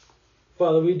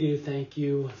Father, we do thank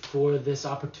you for this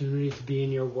opportunity to be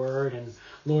in your word. And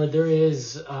Lord, there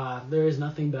is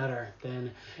nothing better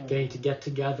than getting to get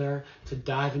together, to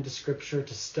dive into Scripture,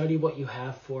 to study what you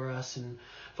have for us. And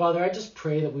Father, I just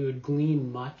pray that we would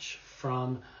glean much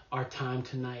from our time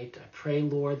tonight. I pray,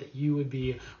 Lord, that you would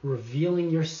be revealing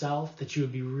yourself, that you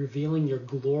would be revealing your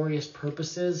glorious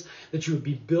purposes, that you would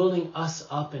be building us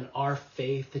up in our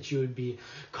faith, that you would be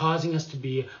causing us to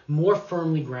be more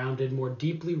firmly grounded, more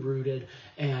deeply rooted,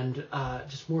 and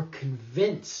just more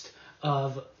convinced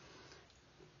of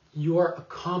your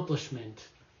accomplishment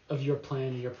of your plan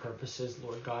and your purposes,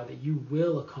 Lord God, that you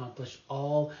will accomplish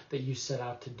all that you set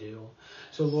out to do.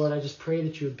 So, Lord, I just pray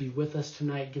that you would be with us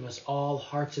tonight. Give us all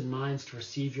hearts and minds to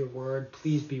receive your word.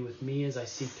 Please be with me as I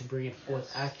seek to bring it forth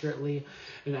accurately,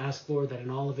 and ask, Lord, that in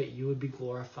all of it you would be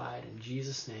glorified. In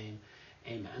Jesus' name,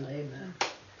 amen. Amen.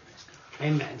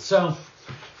 Amen. So,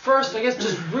 first, I guess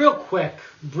just real quick,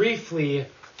 briefly,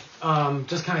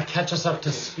 just kind of catch us up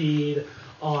to speed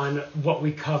on what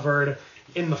we covered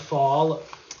in the fall.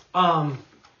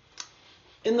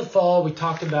 In the fall, we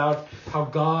talked about how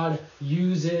God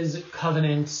uses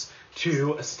covenants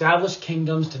to establish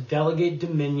kingdoms, to delegate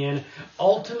dominion,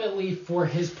 ultimately for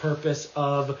his purpose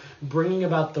of bringing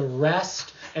about the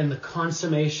rest and the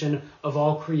consummation of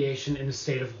all creation in a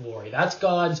state of glory. That's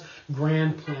God's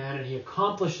grand plan, and he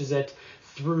accomplishes it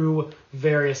through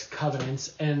various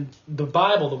covenants. And the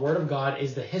Bible, the Word of God,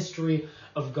 is the history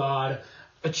of God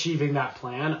achieving that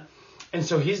plan. And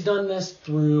so he's done this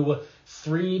through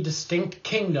three distinct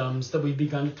kingdoms that we've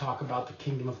begun to talk about: the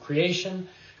kingdom of creation,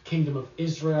 kingdom of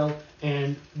Israel,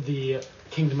 and the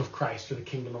kingdom of Christ, or the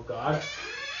kingdom of God.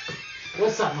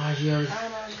 What's up, Maggio?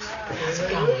 How's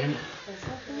it going?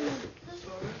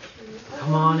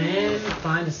 Come on in,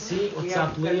 find a seat. What's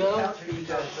up, Leo?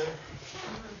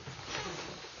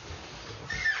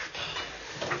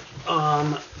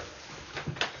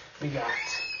 We got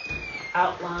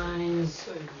outlines,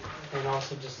 and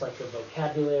also just like a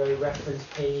vocabulary reference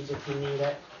page if you need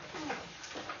it.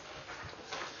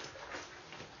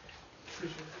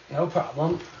 No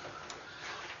problem.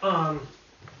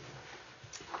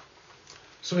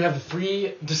 So we have the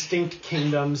three distinct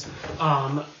kingdoms.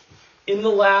 Back in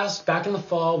the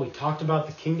fall, we talked about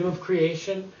the kingdom of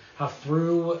creation, how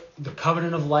through the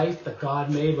covenant of life that God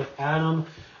made with Adam,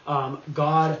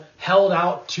 God held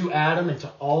out to Adam and to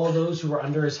all of those who were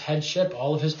under his headship,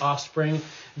 all of his offspring,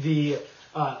 the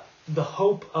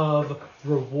hope of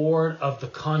reward of the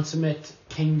consummate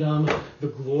kingdom, the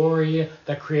glory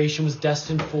that creation was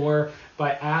destined for,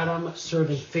 by Adam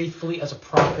serving faithfully as a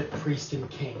prophet, priest, and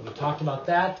king. We talked about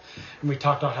that, and we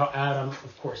talked about how Adam,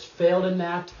 of course, failed in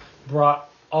that, brought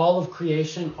all of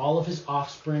creation, all of his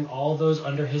offspring, all of those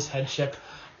under his headship,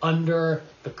 under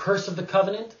the curse of the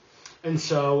covenant. And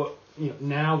so,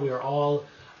 now we are all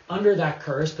under that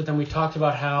curse. But then we talked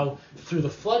about how through the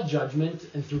flood judgment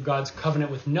and through God's covenant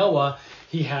with Noah,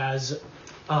 he has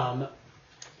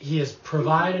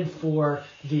provided for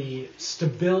the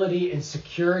stability and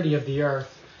security of the earth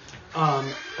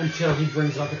until he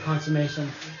brings about the consummation.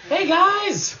 Hey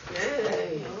guys!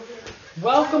 Hey.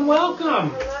 Welcome.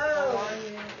 Hello.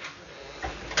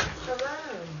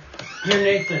 Here,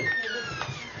 Nathan.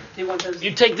 Do you want those?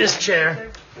 You take this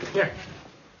chair. Here.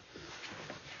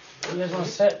 You guys want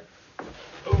to sit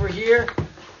over here?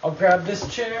 I'll grab this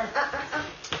chair.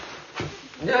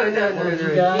 No.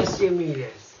 You guys? Just give me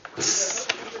this.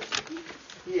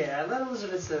 Yeah, let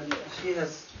Elizabeth, she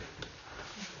has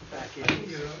back in.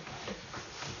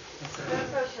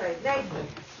 That's okay. Nathan,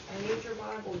 I need your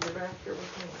Bible. You're back here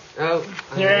with me. Oh.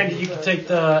 Here, Andy, you can take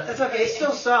the... That's okay. It's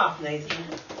still soft, Nathan.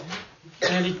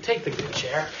 Andy, take the good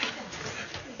chair.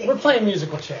 We're playing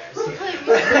musical chairs here.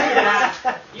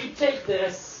 You take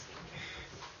this.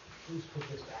 Let's put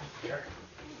this back here.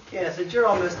 Yeah, so you're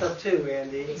all messed up too,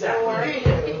 Andy. Exactly. How are you?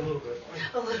 A little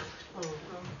bit.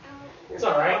 It's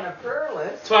all right. On a prayer list.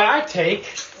 That's why I take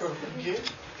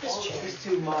this chair. It's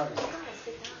too modern.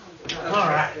 All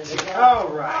right. All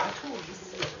right.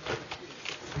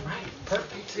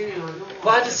 Perfect.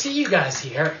 Glad to see you guys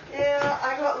here. Yeah,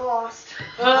 I got lost.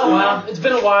 Oh, well, it's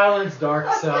been a while and it's dark,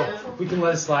 so we can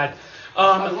let it slide.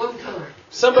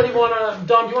 Somebody Dom,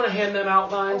 do you want to hand them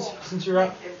outlines since you're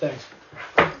up? Thanks.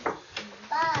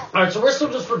 All right, so we're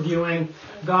still just reviewing.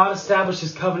 God established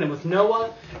his covenant with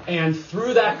Noah, and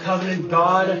through that covenant,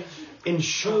 God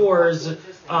ensures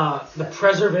the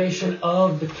preservation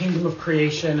of the kingdom of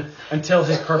creation until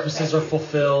his purposes are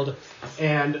fulfilled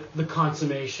and the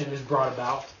consummation is brought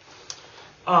about.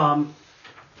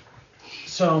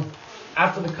 So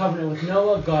after the covenant with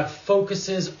Noah, God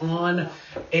focuses on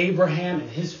Abraham and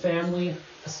his family,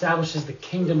 establishes the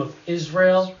kingdom of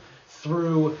Israel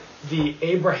through the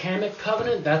Abrahamic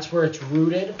covenant. That's where it's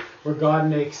rooted, where God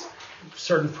makes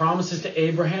certain promises to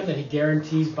Abraham that he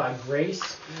guarantees by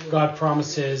grace. God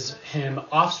promises him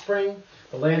offspring,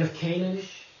 the land of Canaan,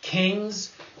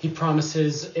 kings. He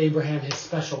promises Abraham his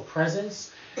special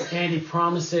presence, and he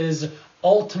promises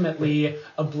ultimately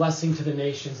a blessing to the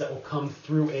nations that will come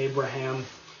through Abraham.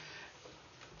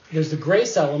 There's the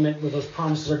grace element where those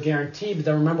promises are guaranteed, but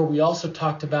then remember we also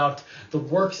talked about the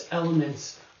works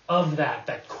elements of that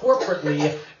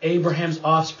corporately Abraham's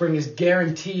offspring is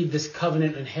guaranteed this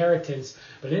covenant inheritance,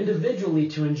 but individually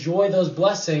to enjoy those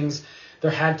blessings,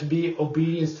 there had to be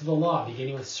obedience to the law,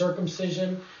 beginning with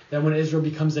circumcision. Then when Israel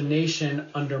becomes a nation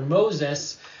under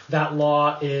Moses, that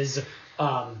law is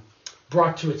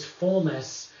brought to its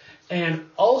fullness. And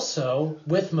also,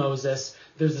 with Moses,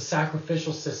 there's a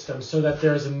sacrificial system so that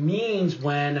there's a means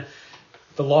when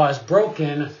the law is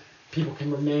broken, people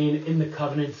can remain in the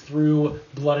covenant through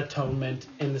blood atonement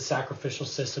in the sacrificial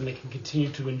system. They can continue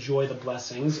to enjoy the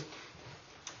blessings.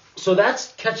 So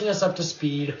that's catching us up to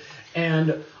speed.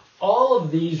 And all of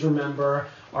these, remember,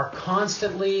 are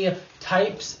constantly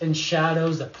types and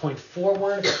shadows that point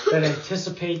forward, that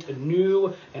anticipate a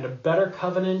new and a better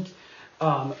covenant,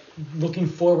 looking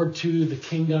forward to the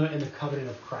kingdom and the covenant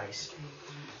of Christ.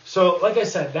 So, like I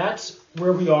said, that's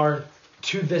where we are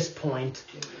to this point.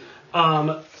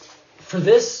 For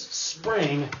this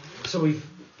spring, so we've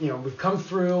come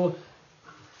through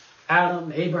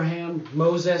Adam, Abraham,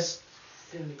 Moses.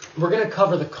 We're going to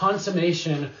cover the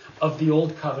consummation of the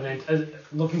Old Covenant,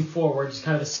 looking forward, just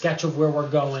kind of a sketch of where we're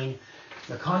going.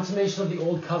 The consummation of the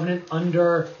Old Covenant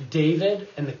under David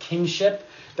and the kingship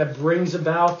that brings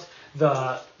about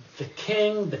the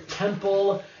king, the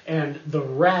temple, and the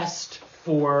rest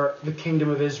for the kingdom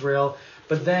of Israel.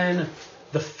 But then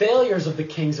the failures of the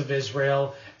kings of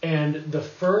Israel and the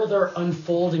further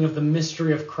unfolding of the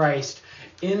mystery of Christ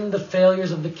in the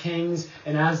failures of the kings,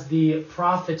 and as the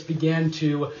prophets began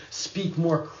to speak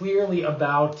more clearly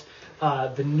about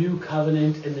the new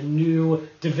covenant and the new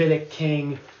Davidic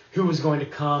king who was going to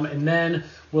come. And then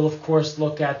we'll, of course,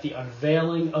 look at the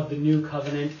unveiling of the new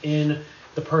covenant in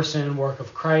the person and work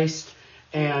of Christ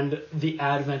and the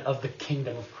advent of the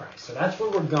kingdom of Christ. So that's where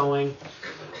we're going.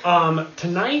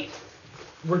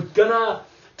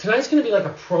 Tonight's going to be like a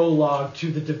prologue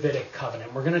to the Davidic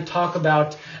covenant. We're going to talk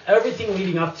about everything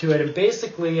leading up to it, and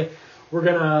basically we're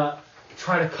going to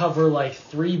try to cover like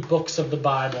 3 books of the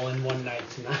Bible in one night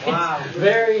tonight. Wow.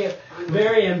 Very,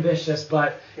 very ambitious,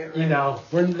 but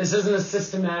this isn't a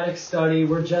systematic study.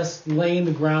 We're just laying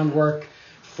the groundwork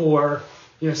for,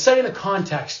 setting the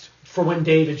context for when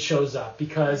David shows up,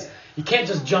 because you can't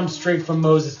just jump straight from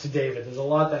Moses to David. There's a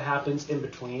lot that happens in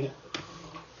between.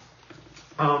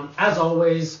 As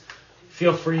always,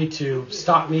 feel free to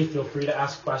stop me. Feel free to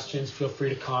ask questions. Feel free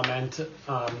to comment.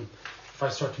 If I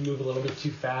start to move a little bit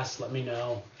too fast, let me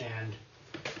know, and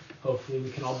hopefully we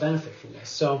can all benefit from this.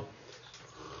 So,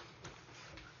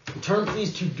 turn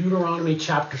please to Deuteronomy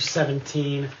chapter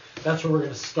 17. That's where we're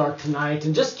going to start tonight.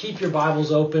 And just keep your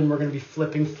Bibles open. We're going to be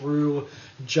flipping through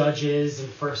Judges and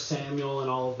 1 Samuel and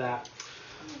all of that.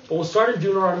 But we'll start in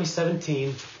Deuteronomy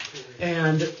 17.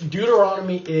 And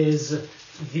Deuteronomy is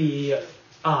the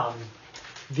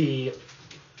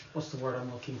what's the word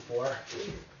I'm looking for?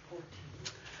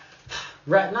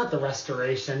 Not the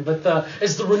restoration, but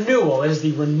it's the renewal. It is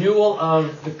the renewal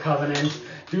of the covenant.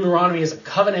 Deuteronomy is a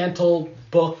covenantal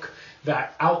book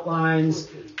that outlines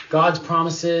God's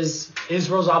promises,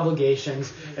 Israel's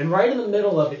obligations, and right in the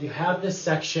middle of it, you have this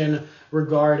section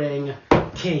regarding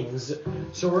kings.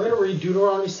 So we're going to read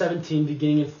Deuteronomy 17,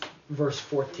 beginning in verse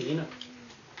 14.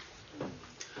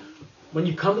 When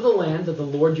you come to the land that the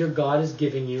Lord your God is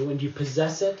giving you, and you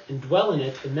possess it and dwell in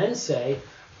it, and then say,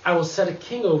 I will set a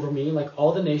king over me like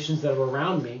all the nations that are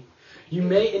around me, you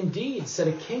may indeed set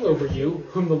a king over you,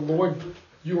 whom the Lord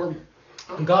your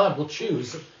God will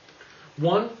choose.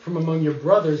 One from among your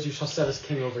brothers you shall set as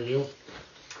king over you.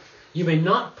 You may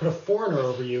not put a foreigner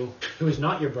over you who is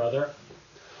not your brother.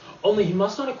 Only he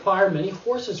must not acquire many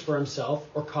horses for himself,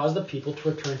 or cause the people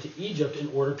to return to Egypt in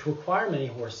order to acquire many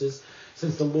horses,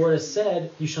 since the Lord has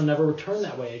said, you shall never return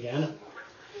that way again.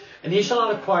 And he shall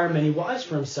not acquire many wives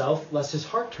for himself, lest his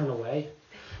heart turn away.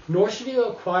 Nor should he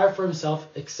acquire for himself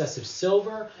excessive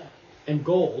silver and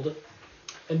gold.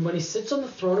 And when he sits on the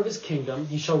throne of his kingdom,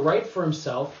 he shall write for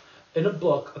himself in a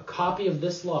book a copy of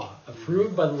this law,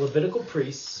 approved by the Levitical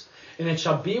priests, and it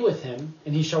shall be with him,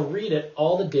 and he shall read it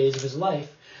all the days of his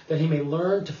life, that he may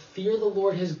learn to fear the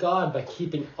Lord his God by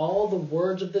keeping all the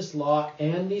words of this law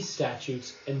and these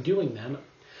statutes and doing them.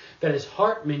 that his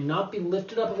heart may not be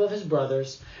lifted up above his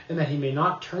brothers, and that he may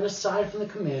not turn aside from the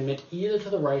commandment either to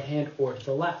the right hand or to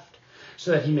the left,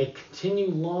 so that he may continue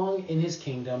long in his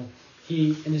kingdom,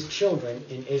 he and his children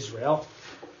in Israel.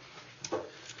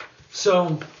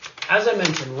 So, as I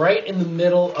mentioned, right in the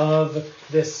middle of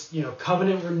this,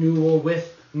 covenant renewal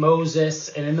with Moses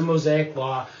and in the Mosaic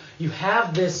Law, you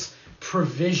have this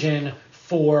provision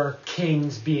for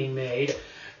kings being made.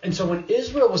 And so when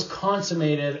Israel was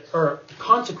consecrated,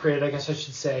 I guess I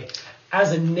should say,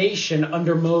 as a nation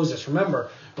under Moses, remember,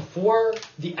 before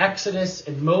the Exodus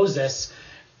and Moses,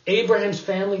 Abraham's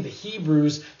family, the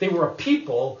Hebrews, they were a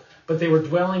people, but they were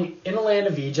dwelling in a land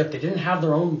of Egypt. They didn't have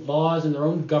their own laws and their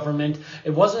own government. It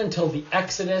wasn't until the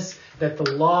Exodus that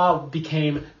the law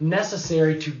became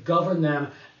necessary to govern them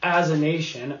as a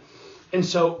nation. And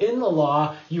so in the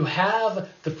law, you have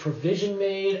the provision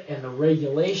made and the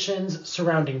regulations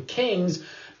surrounding kings,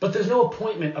 but there's no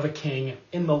appointment of a king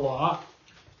in the law.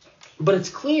 But it's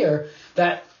clear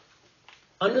that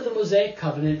under the Mosaic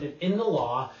covenant and in the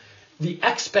law, the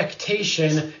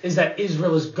expectation is that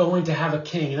Israel is going to have a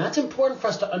king. And that's important for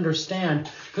us to understand,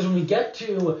 because when we get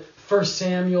to 1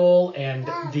 Samuel and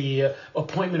the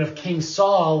appointment of King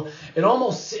Saul,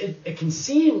 it can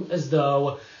seem as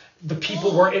though the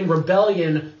people were in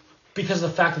rebellion because of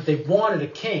the fact that they wanted a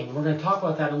king. We're going to talk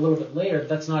about that a little bit later.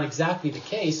 That's not exactly the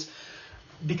case,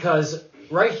 because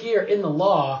right here in the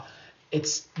law,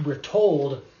 we're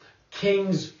told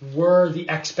kings were the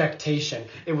expectation.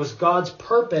 It was God's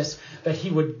purpose that he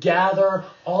would gather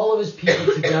all of his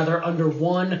people together under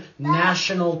one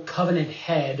national covenant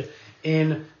head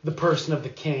in the person of the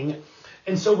king.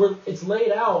 And so it's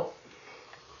laid out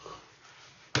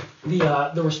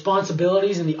the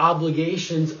responsibilities and the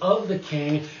obligations of the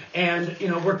king. And,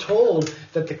 we're told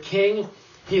that the king,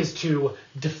 he is to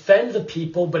defend the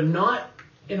people, but not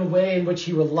in a way in which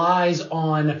he relies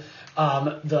on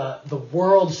the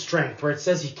world's strength, where it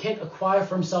says he can't acquire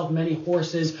for himself many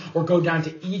horses or go down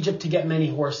to Egypt to get many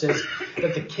horses,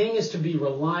 that the king is to be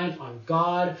reliant on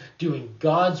God, doing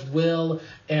God's will,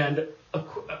 and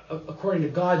according to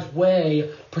God's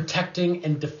way, protecting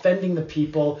and defending the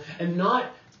people, and not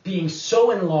being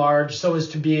so enlarged so as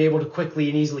to be able to quickly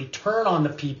and easily turn on the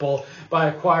people by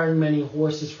acquiring many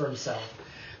horses for himself.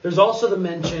 There's also the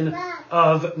mention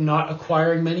of not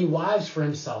acquiring many wives for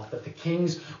himself, that the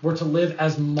kings were to live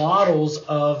as models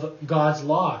of God's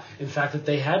law. In fact, that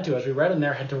they had to, as we read in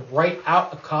there, had to write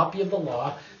out a copy of the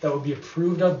law that would be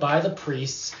approved of by the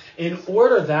priests in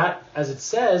order that, as it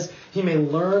says, he may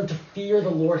learn to fear the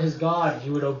Lord his God.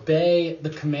 He would obey the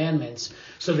commandments.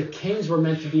 So the kings were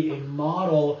meant to be a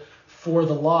model for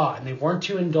the law, and they weren't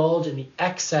to indulge in the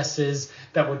excesses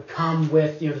that would come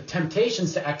with, the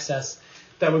temptations to excess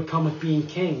that would come with being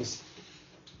kings.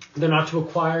 They're not to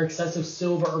acquire excessive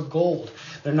silver or gold.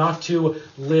 They're not to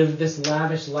live this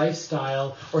lavish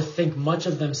lifestyle or think much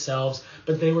of themselves,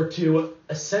 but they were to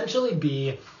essentially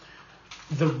be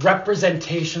the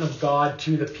representation of God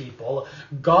to the people.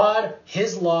 God,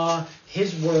 his law,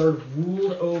 his word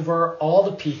ruled over all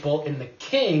the people, and the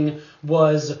king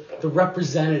was the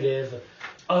representative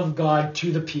of God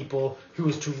to the people, who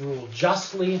was to rule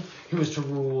justly, who was to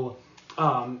rule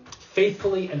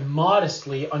faithfully and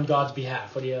modestly on God's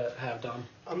behalf. What do you have, Don?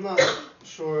 I'm not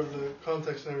sure of the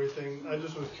context and everything. I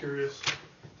just was curious.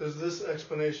 Does this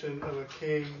explanation of a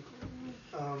king,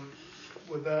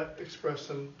 would that express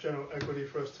some general equity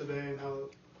for us today and how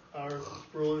our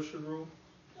rulers should rule?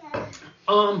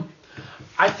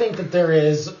 I think that there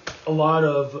is a lot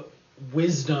of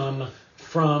wisdom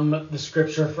from the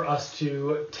scripture for us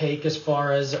to take as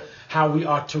far as how we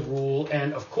ought to rule.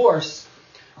 And of course,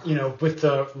 with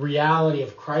the reality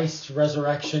of Christ's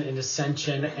resurrection and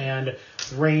ascension and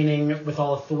reigning with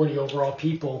all authority over all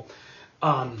people,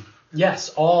 yes,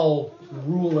 all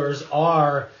rulers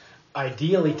are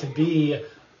ideally to be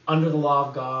under the law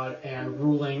of God and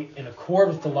ruling in accord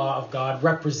with the law of God,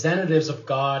 representatives of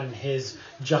God and his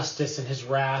justice and his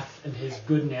wrath and his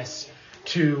goodness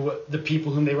to the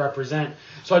people whom they represent.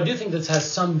 So I do think this has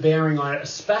some bearing on it,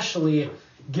 especially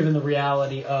given the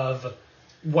reality of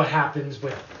what happens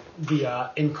with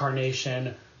the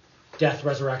incarnation, death,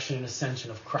 resurrection, and ascension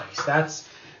of Christ. That's,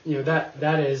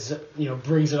 that is,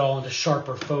 brings it all into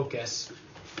sharper focus.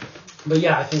 But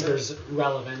yeah, I think there's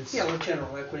relevance. Yeah, with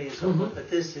general equity and so forth, but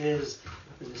this is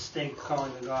the distinct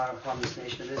calling of God upon this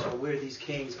nation of Israel, where these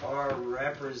kings are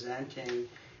representing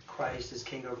Christ as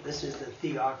king over. This is the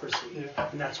theocracy,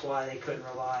 and that's why they couldn't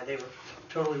rely. They were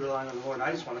totally relying on the Lord. And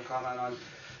I just want to comment on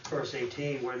verse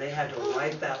 18, where they had to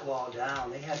write that law down.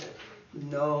 They had to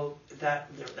know that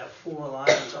full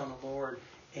reliance on the Lord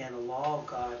and the law of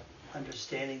God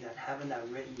understanding that, having that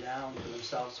written down for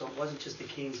themselves. So it wasn't just the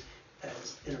kings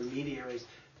as intermediaries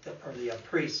or the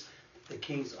priests. The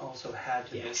kings also had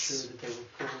to make sure that they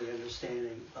were fully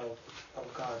understanding of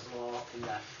God's law, and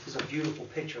that is a beautiful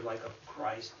picture, like of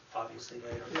Christ, obviously,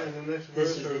 later. Yeah, and the next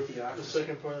This verse, is or the theocracy. the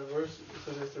second part of the verse, it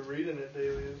says they have to read in it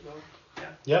daily as well.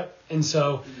 Yep. And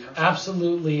so,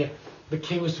 absolutely, the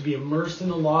king was to be immersed in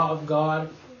the law of God.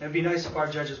 It'd be nice if our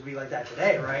judges would be like that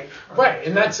today, right? Right,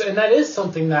 and that is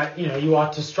something that you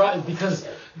ought to strive, because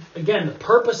again, the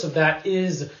purpose of that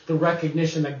is the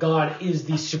recognition that God is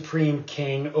the supreme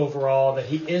king overall, that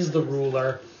He is the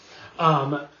ruler,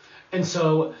 and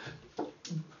so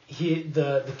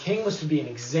the king was to be an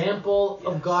example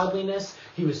of godliness.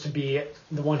 He was to be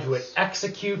the one who would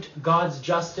execute God's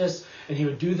justice, and he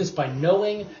would do this by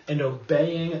knowing and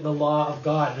obeying the law of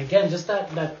God. And again, just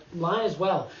that line as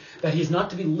well, that he's not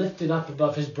to be lifted up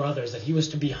above his brothers, that he was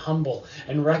to be humble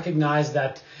and recognize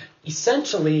that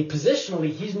essentially,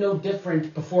 positionally, he's no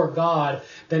different before God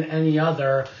than any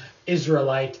other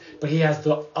Israelite, but he has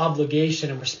the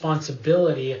obligation and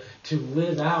responsibility to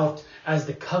live out as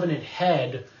the covenant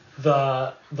head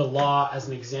the law as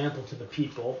an example to the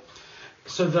people.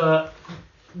 So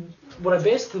what I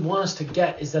basically want us to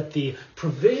get is that the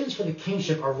provisions for the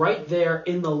kingship are right there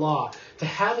in the law. To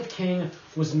have a king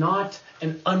was not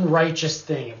an unrighteous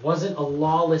thing. It wasn't a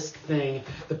lawless thing.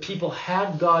 The people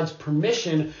had God's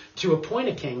permission to appoint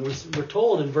a king. We're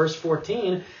told in verse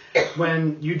 14,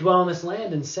 when you dwell in this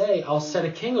land and say, I'll set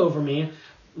a king over me,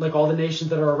 like all the nations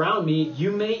that are around me,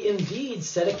 you may indeed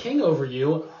set a king over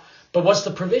you. But what's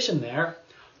the provision there?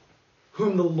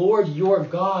 Whom the Lord your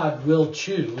God will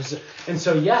choose. And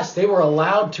so, yes, they were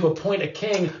allowed to appoint a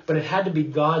king, but it had to be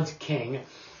God's king.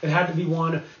 It had to be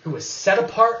one who was set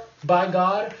apart by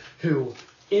God, who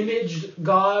imaged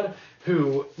God,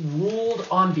 who ruled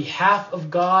on behalf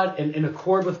of God and in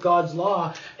accord with God's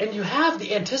law. And you have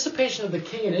the anticipation of the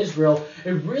king in Israel.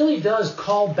 It really does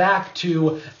call back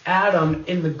to Adam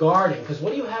in the garden. Because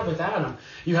what do you have with Adam?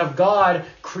 You have God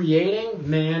creating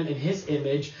man in his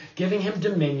image, giving him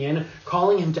dominion,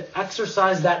 calling him to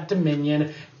exercise that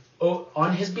dominion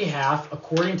on his behalf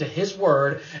according to his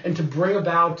word, and to bring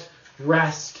about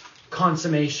rest,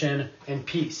 consummation, and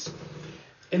peace.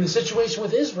 In the situation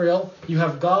with Israel, you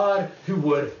have God who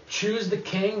would choose the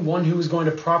king, one who was going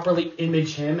to properly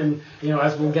image him. And,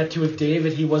 as we'll get to with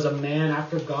David, he was a man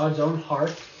after God's own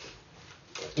heart.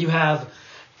 You have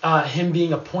him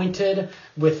being appointed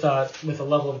with a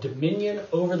level of dominion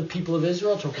over the people of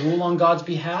Israel to rule on God's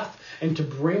behalf and to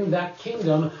bring that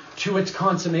kingdom to its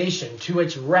consummation, to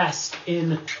its rest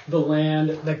in the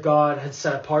land that God had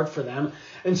set apart for them.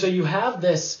 And so you have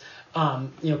this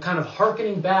kind of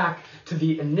hearkening back to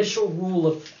the initial rule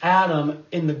of Adam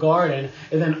in the garden,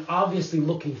 and then obviously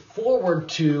looking forward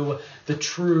to the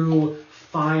true,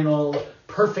 final,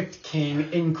 perfect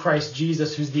king in Christ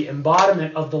Jesus, who's the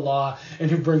embodiment of the law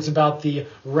and who brings about the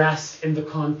rest and the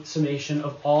consummation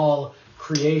of all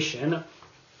creation.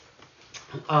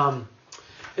 And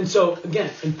so,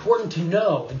 again, important to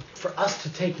know and for us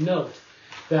to take note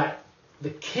that the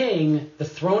king, the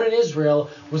throne in Israel,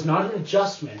 was not an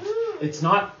adjustment. It's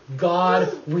not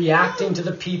God reacting to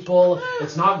the people.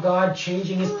 It's not God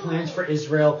changing his plans for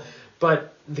Israel.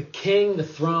 But the king, the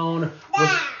throne,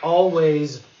 was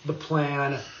always the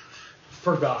plan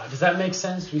for God. Does that make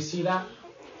sense? Do we see that?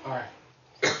 All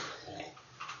right.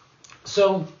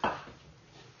 So,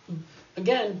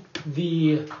 again,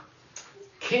 the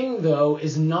king, though,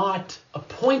 is not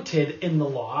appointed in the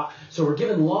law. So we're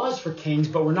given laws for kings,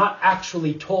 but we're not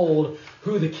actually told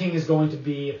who the king is going to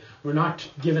be. We're not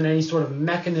given any sort of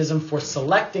mechanism for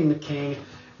selecting the king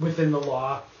within the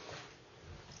law.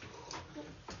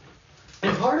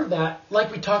 And part of that,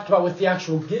 like we talked about with the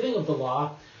actual giving of the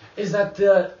law, is that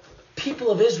the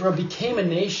people of Israel became a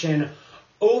nation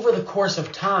over the course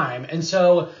of time. And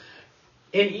so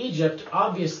in Egypt,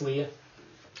 obviously,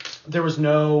 there was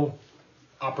no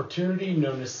opportunity,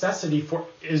 no necessity for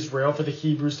Israel, for the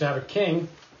Hebrews to have a king.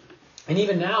 And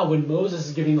even now, when Moses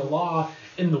is giving the law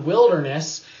in the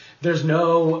wilderness, there's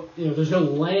no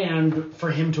land for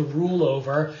him to rule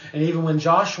over. And even when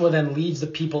Joshua then leads the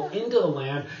people into the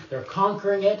land, they're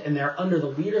conquering it and they're under the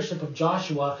leadership of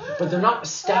Joshua, but they're not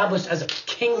established as a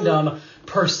kingdom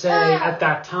per se at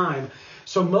that time.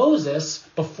 So Moses,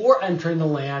 before entering the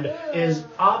land, is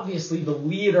obviously the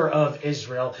leader of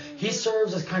Israel. He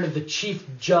serves as kind of the chief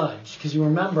judge, because you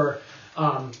remember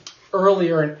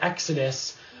earlier in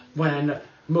Exodus when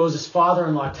Moses'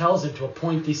 father-in-law tells him to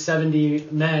appoint these 70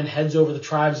 men, heads over the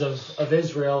tribes of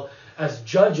Israel, as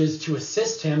judges to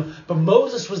assist him, but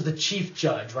Moses was the chief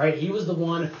judge, right? He was the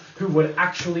one who would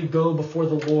actually go before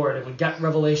the Lord and would get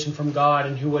revelation from God,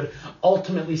 and who would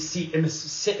ultimately sit in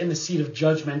the seat of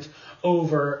judgment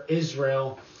over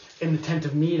Israel in the tent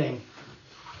of meeting.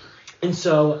 And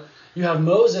so you have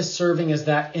Moses serving as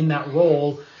that in that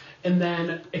role. And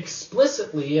then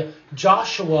explicitly,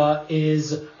 Joshua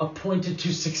is appointed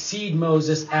to succeed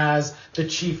Moses as the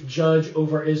chief judge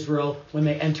over Israel when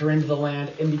they enter into the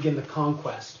land and begin the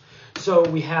conquest. So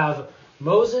we have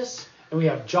Moses and we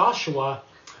have Joshua,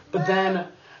 but then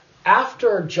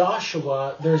after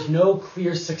Joshua, there's no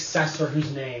clear successor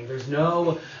who's named. There's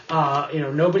no,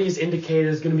 nobody's indicated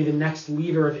as going to be the next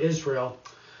leader of Israel.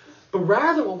 But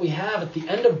rather what we have at the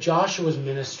end of Joshua's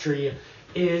ministry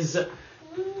is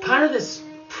kind of this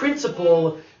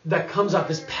principle that comes up,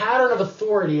 this pattern of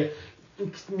authority.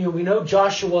 We know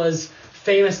Joshua's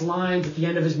famous lines at the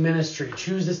end of his ministry: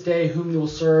 "Choose this day whom you will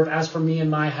serve. As for me and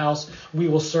my house, we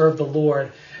will serve the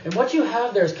Lord." And what you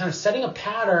have there is kind of setting a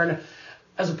pattern,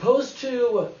 as opposed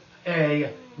to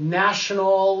a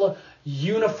national,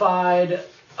 unified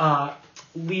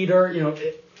leader,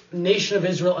 nation of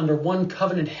Israel under one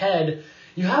covenant head.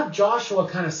 You have Joshua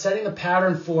kind of setting the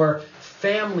pattern for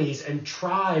families and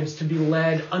tribes to be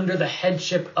led under the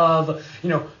headship of,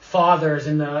 fathers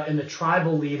and the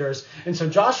tribal leaders. And so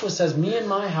Joshua says, "Me and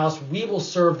my house, we will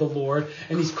serve the Lord."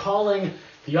 And he's calling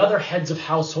the other heads of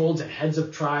households and heads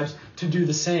of tribes to do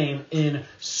the same in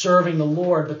serving the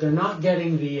Lord. But they're not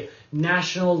getting the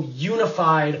national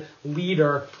unified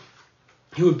leader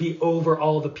who would be over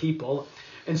all the people.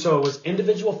 And so it was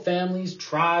individual families,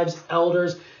 tribes,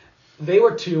 elders. They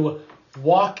were to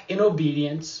walk in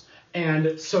obedience,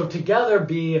 and so together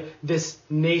be this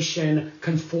nation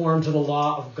conformed to the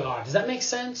law of God. Does that make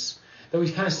sense? That we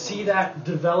kind of see that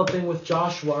developing with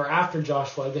Joshua, or after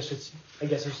Joshua, I guess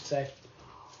I should say.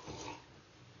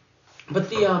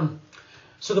 But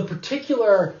the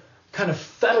particular kind of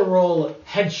federal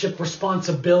headship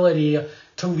responsibility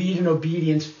to lead in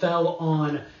obedience fell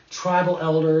on tribal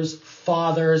elders,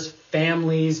 fathers,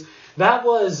 families. That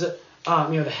was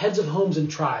the heads of homes and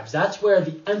tribes. That's where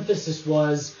the emphasis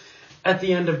was at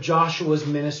the end of Joshua's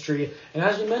ministry. And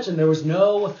as we mentioned, there was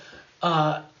no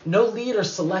leader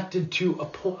selected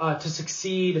to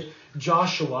succeed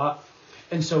Joshua.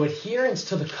 And so adherence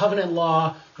to the covenant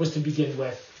law was to begin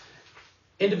with.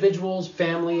 Individuals,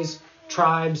 families,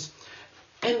 tribes.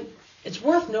 And it's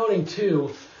worth noting,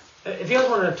 too, if you guys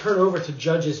want to turn over to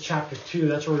Judges chapter 2,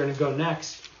 that's where we're going to go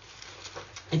next.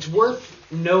 It's worth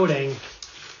noting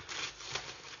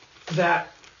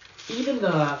that even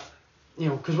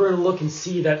because we're going to look and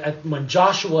see that when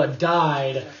Joshua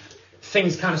died,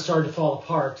 things kind of started to fall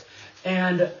apart.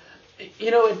 And,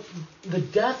 the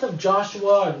death of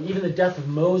Joshua, and even the death of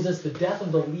Moses, the death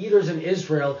of the leaders in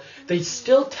Israel, they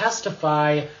still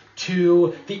testify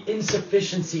to the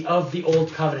insufficiency of the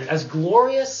Old Covenant. As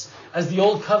glorious as the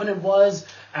Old Covenant was,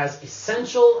 as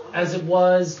essential as it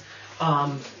was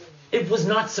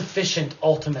not sufficient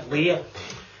ultimately.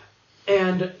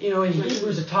 And, in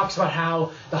Hebrews it talks about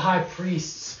how the high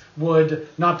priests would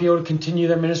not be able to continue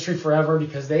their ministry forever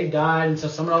because they died, and so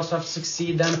someone else would have to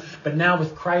succeed them. But now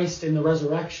with Christ in the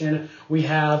resurrection, we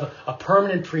have a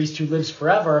permanent priest who lives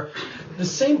forever. The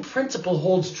same principle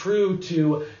holds true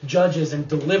to judges and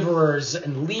deliverers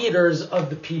and leaders of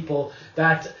the people,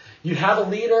 that you'd have a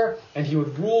leader and he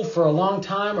would rule for a long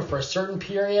time or for a certain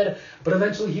period, but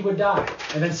eventually he would die,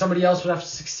 and then somebody else would have to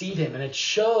succeed him. And it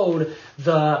showed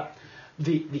the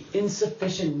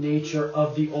insufficient nature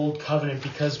of the Old Covenant,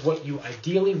 because what you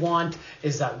ideally want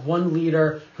is that one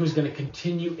leader who's going to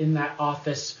continue in that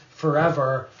office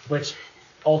forever, which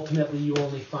ultimately you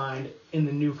only find in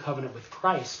the New Covenant with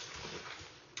Christ.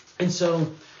 And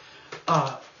so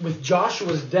with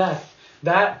Joshua's death,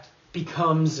 that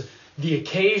becomes the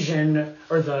occasion,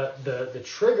 or the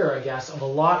trigger, I guess, of a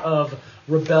lot of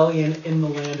rebellion in the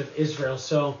land of Israel.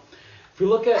 So if we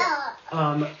look at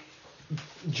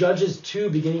Judges 2,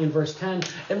 beginning in verse 10.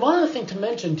 And one other thing to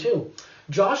mention, too.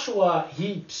 Joshua,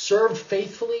 he served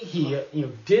faithfully. He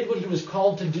did what he was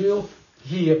called to do.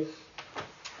 He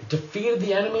defeated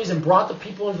the enemies and brought the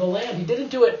people into the land. He didn't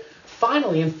do it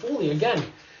finally and fully, again,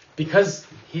 because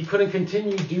he couldn't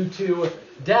continue due to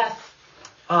death.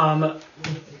 And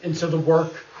so the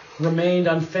work remained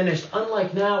unfinished.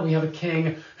 Unlike now, we have a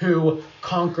king who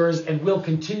conquers and will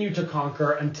continue to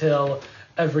conquer until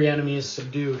every enemy is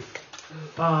subdued.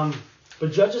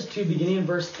 But Judges 2, beginning in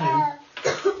verse 10,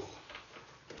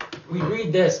 we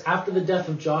read this: "After the death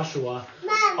of Joshua,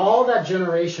 all that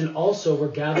generation also were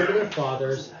gathered to their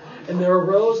fathers, and there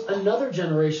arose another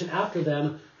generation after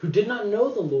them who did not know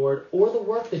the Lord or the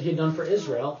work that he had done for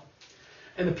Israel.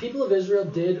 And the people of Israel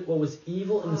did what was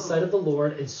evil in the sight of the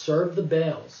Lord and served the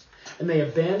Baals. And they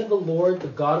abandoned the Lord, the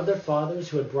God of their fathers,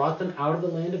 who had brought them out of the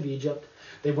land of Egypt.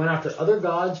 They went after other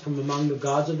gods from among the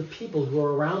gods of the people who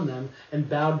were around them and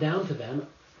bowed down to them.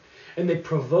 And they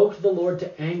provoked the Lord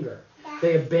to anger.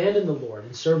 They abandoned the Lord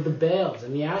and served the Baals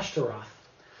and the Ashtaroth.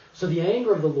 So the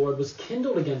anger of the Lord was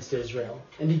kindled against Israel,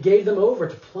 and he gave them over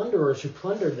to plunderers who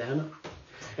plundered them.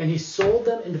 And he sold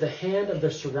them into the hand of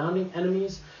their surrounding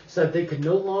enemies, so that they could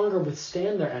no longer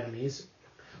withstand their enemies.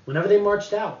 Whenever they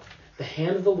marched out, the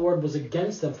hand of the Lord was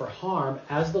against them for harm,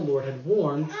 as the Lord had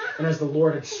warned, and as the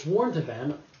Lord had sworn to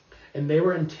them, and they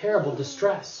were in terrible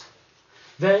distress.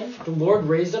 Then the Lord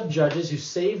raised up judges who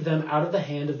saved them out of the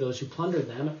hand of those who plundered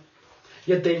them.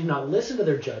 Yet they did not listen to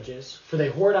their judges, for they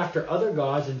whored after other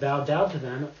gods and bowed down to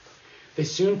them. They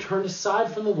soon turned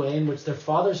aside from the way in which their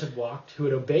fathers had walked, who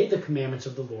had obeyed the commandments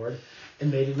of the Lord,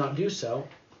 and they did not do so.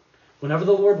 Whenever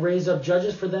the Lord raised up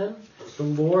judges for them, the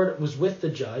Lord was with the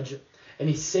judge, and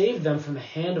he saved them from the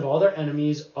hand of all their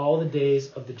enemies all the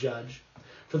days of the judge.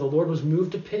 For the Lord was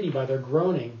moved to pity by their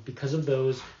groaning because of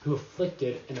those who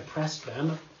afflicted and oppressed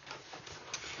them.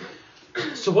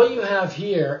 So what you have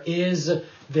here is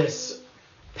this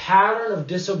pattern of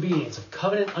disobedience, of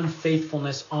covenant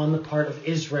unfaithfulness on the part of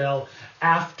Israel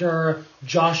after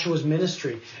Joshua's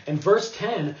ministry. In verse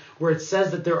 10, where it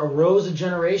says that there arose a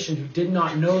generation who did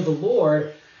not know the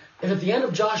Lord, and at the end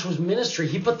of Joshua's ministry,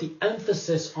 he put the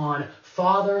emphasis on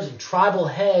fathers and tribal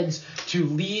heads to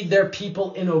lead their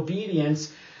people in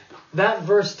obedience. That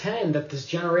verse 10, that this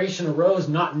generation arose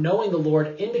not knowing the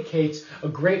Lord, indicates a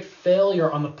great failure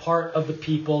on the part of the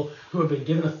people who have been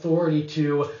given authority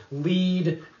to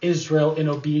lead Israel in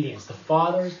obedience. The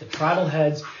fathers, the tribal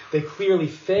heads, they clearly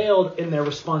failed in their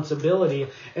responsibility,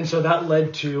 and so that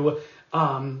led to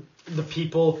the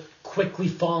people quickly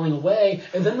falling away.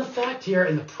 And then the fact here,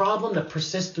 and the problem that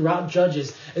persists throughout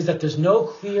Judges, is that there's no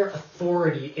clear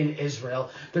authority in Israel.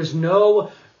 There's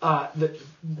not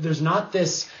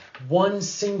this one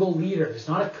single leader. There's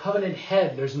not a covenant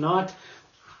head. There's not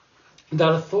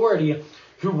that authority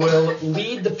who will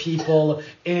lead the people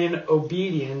in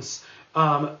obedience.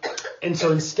 And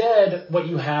so instead, what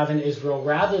you have in Israel,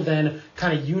 rather than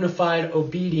kind of unified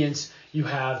obedience, you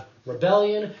have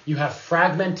rebellion, you have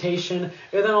fragmentation,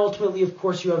 and then ultimately, of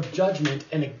course, you have judgment.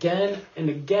 And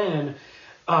again,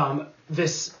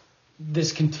 this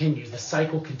continues. The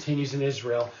cycle continues in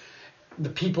Israel. The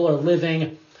people are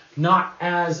living not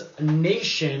as a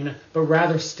nation, but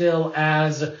rather still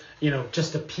as,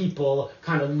 just a people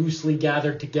kind of loosely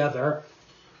gathered together.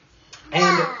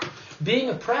 And being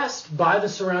oppressed by the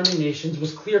surrounding nations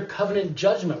was clear covenant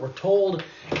judgment. We're told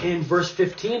in verse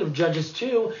 15 of Judges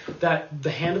 2 that the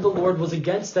hand of the Lord was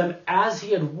against them as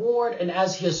he had warned and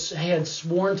as he had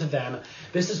sworn to them.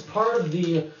 This is part of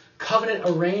the covenant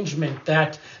arrangement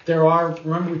that there are.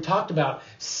 Remember, we talked about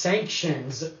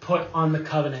sanctions put on the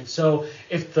covenant. So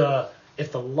if the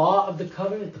law of the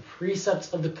covenant, the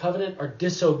precepts of the covenant are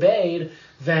disobeyed,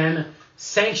 then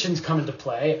sanctions come into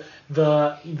play.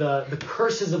 The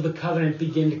curses of the covenant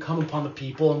begin to come upon the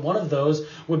people, and one of those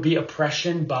would be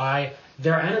oppression by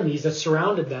their enemies that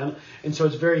surrounded them. And so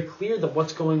it's very clear that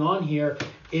what's going on here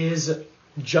is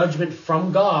judgment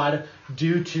from God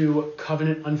due to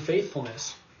covenant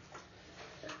unfaithfulness.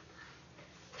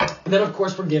 And then, of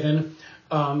course, we're given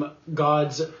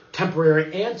God's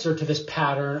temporary answer to this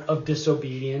pattern of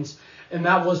disobedience, and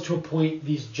that was to appoint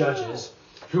these judges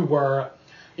who were,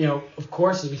 of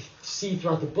course, as we see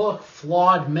throughout the book,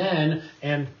 flawed men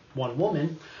and one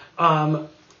woman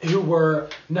who were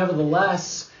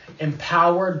nevertheless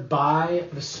empowered by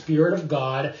the Spirit of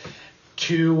God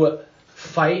to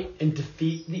fight and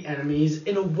defeat the enemies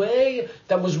in a way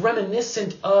that was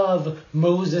reminiscent of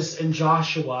Moses and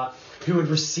Joshua, who had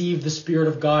received the Spirit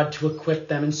of God to equip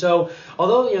them. And so,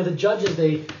 although, the judges,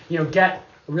 they, get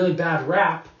a really bad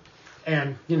rap,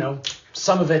 and,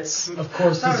 some of it's, of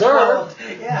course, deserved,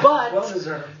 but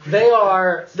well-deserved.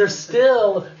 They're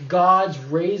still God's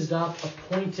raised up,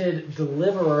 appointed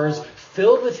deliverers,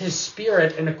 filled with his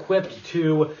Spirit and equipped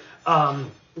to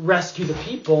rescue the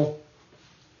people.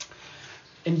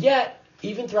 And yet,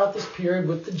 even throughout this period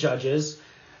with the judges,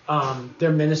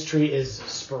 their ministry is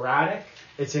sporadic,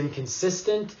 it's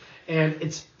inconsistent, and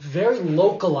it's very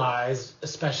localized,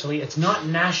 especially. It's not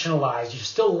nationalized. You're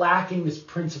still lacking this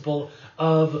principle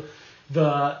of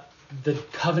the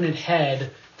covenant head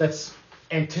that's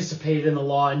anticipated in the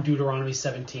law in Deuteronomy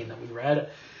 17 that we read.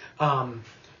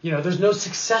 There's no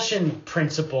succession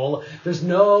principle. There's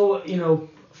no,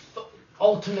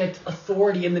 ultimate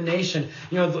authority in the nation.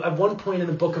 At one point in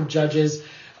the book of Judges,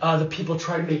 the people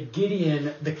try to make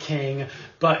Gideon the king,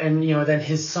 and then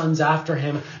his sons after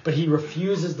him, but he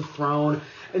refuses the throne.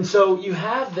 And so you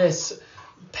have this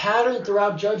pattern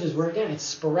throughout Judges where, again, it's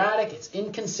sporadic, it's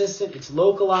inconsistent, it's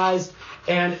localized,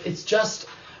 and it's just,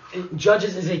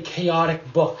 Judges is a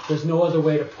chaotic book. There's no other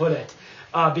way to put it.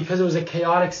 Because it was a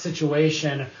chaotic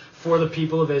situation for the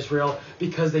people of Israel,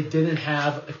 because they didn't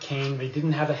have a king, they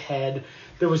didn't have a head,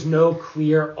 there was no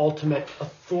clear ultimate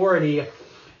authority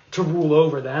to rule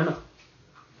over them.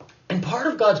 And part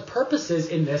of God's purposes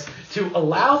in this, to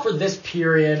allow for this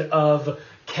period of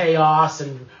chaos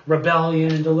and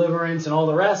rebellion and deliverance and all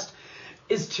the rest,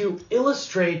 is to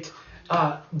illustrate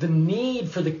the need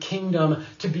for the kingdom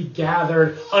to be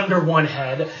gathered under one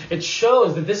head. It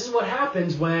shows that this is what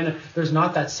happens when there's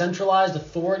not that centralized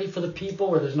authority for the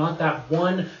people, where there's not that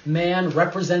one man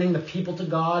representing the people to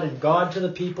God and God to the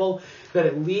people, that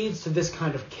it leads to this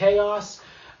kind of chaos.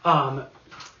 And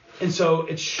so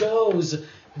it shows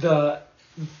that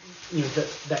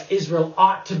Israel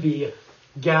ought to be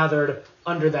gathered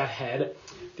under that head.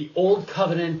 The Old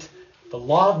Covenant, the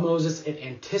law of Moses, it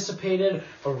anticipated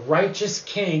a righteous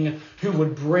king who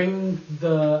would bring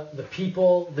the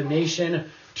people, the nation,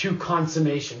 to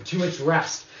consummation, to its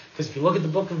rest. Because if you look at the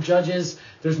book of Judges,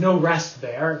 there's no rest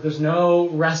there. There's no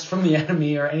rest from the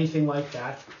enemy or anything like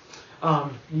that.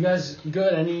 You guys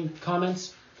good? Any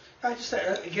comments? I just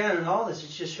say, again, in all this,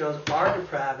 it just shows our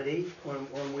depravity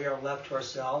when we are left to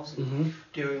ourselves and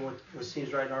doing what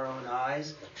seems right in our own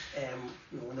eyes, and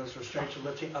when those restraints are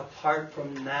lifting, apart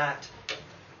from that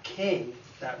king,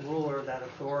 that ruler, that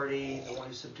authority, the one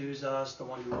who subdues us, the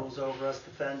one who rules over us,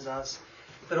 defends us,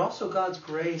 but also God's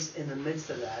grace in the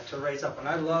midst of that to raise up. And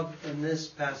I love in this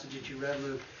passage that you read,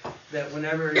 Luke, that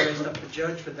whenever he raised up a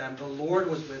judge for them, the Lord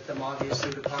was with them, obviously,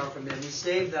 the power from him. He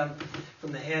saved them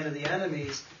from the hand of the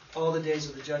enemies. All the days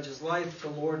of the judge's life, the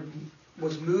Lord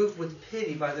was moved with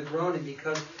pity by the groaning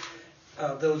because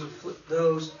of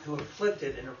those who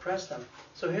afflicted and oppressed them.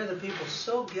 So here the people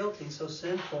so guilty, so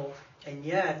sinful, and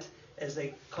yet, as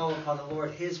they call upon the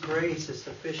Lord, his grace is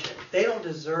sufficient. They don't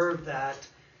deserve that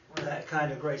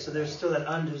kind of grace. So there's still that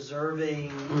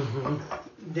undeserving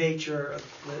nature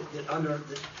that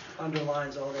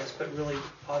underlines all this, but really,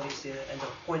 obviously, ends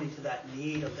up pointing to that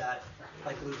need of that,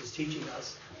 like Luke is teaching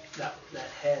us, that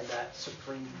head, that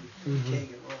supreme king and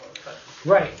ruler. But,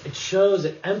 right. It shows,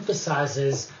 it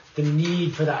emphasizes the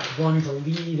need for that one to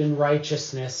lead in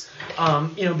righteousness.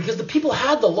 Because the people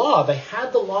had the law. They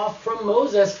had the law from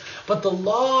Moses, but the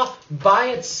law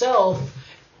by itself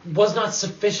was not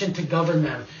sufficient to govern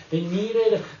them. They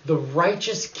needed the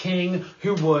righteous king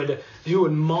who would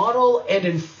model and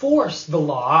enforce the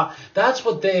law. That's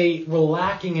what they were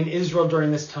lacking in Israel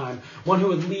during this time. One who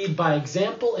would lead by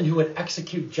example and who would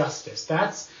execute justice.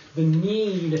 That's the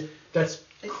need that's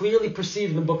clearly perceived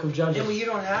in the book of Judges. And when you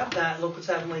don't have that, look what's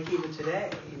happening like even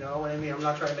today. I mean, I'm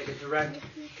not trying to make a direct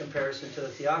comparison to the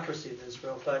theocracy of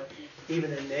Israel, but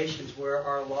even in nations where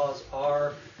our laws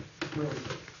are really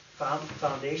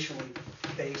foundationally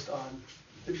based on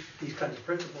these kinds of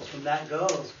principles, when that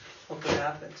goes, look what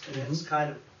happens. And it's kind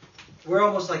of, we're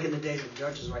almost like in the days of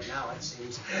Judges right now, it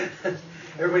seems.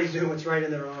 Everybody's doing what's right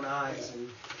in their own eyes. And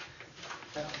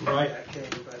right.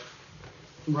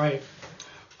 Right.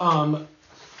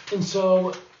 And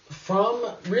so from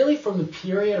the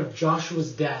period of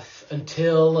Joshua's death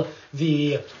until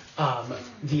the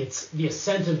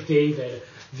ascent of David,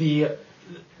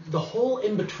 the whole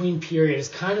in-between period is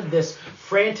kind of this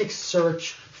frantic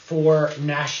search for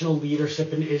national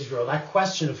leadership in Israel. That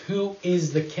question of who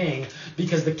is the king,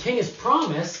 because the king is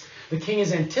promised, the king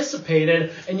is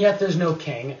anticipated, and yet there's no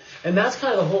king. And that's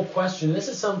kind of the whole question. This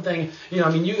is something,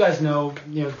 you guys know,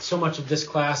 so much of this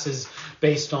class is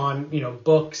based on,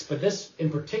 books, but this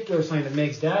in particular is something that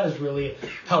Meg's dad has really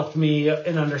helped me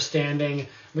in understanding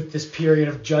with this period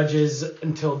of Judges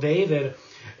until David,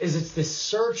 is it's this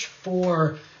search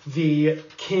for the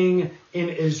king in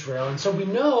Israel. And so we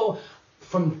know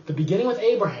from the beginning with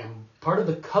Abraham, part of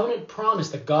the covenant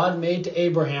promise that God made to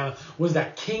Abraham was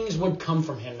that kings would come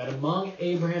from him, that among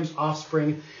Abraham's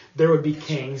offspring there would be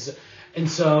kings. And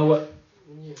so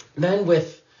then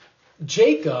with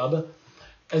Jacob,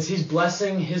 as he's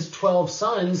blessing his 12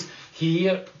 sons,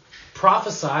 he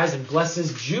prophesies and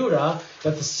blesses Judah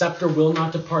that the scepter will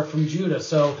not depart from Judah.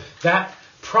 So that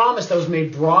promise that was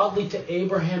made broadly to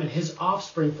Abraham and his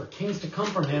offspring for kings to come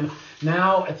from him,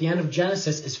 now at the end of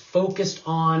Genesis is focused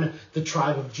on the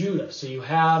tribe of Judah. So you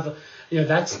have,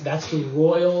 that's the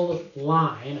royal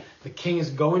line. The king is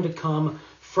going to come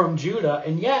from Judah.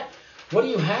 And yet, what do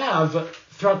you have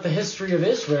throughout the history of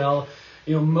Israel?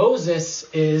 Moses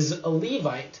is a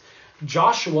Levite.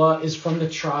 Joshua is from the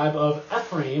tribe of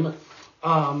Ephraim.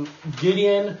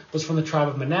 Gideon was from the tribe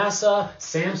of Manasseh.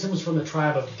 Samson was from the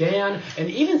tribe of Dan. And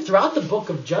even throughout the book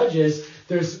of Judges,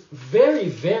 there's very,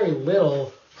 very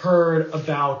little heard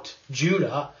about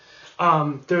Judah.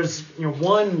 There's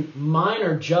one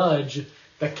minor judge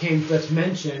that's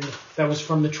mentioned that was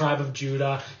from the tribe of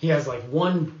Judah. He has like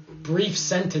one brief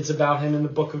sentence about him in the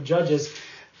book of Judges.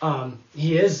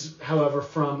 He is, however,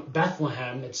 from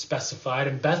Bethlehem, it's specified,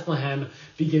 and Bethlehem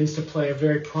begins to play a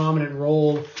very prominent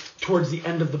role towards the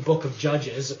end of the book of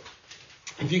Judges.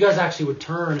 If you guys actually would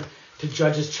turn to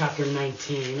Judges chapter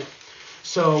 19.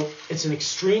 So it's an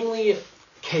extremely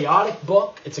chaotic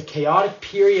book. It's a chaotic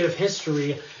period of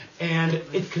history, and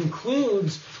it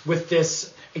concludes with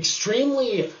this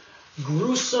extremely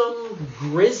gruesome,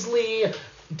 grisly,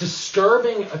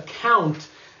 disturbing account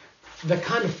that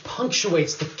kind of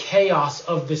punctuates the chaos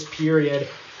of this period.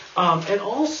 And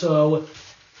also,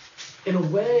 in a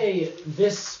way,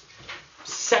 this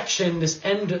section, this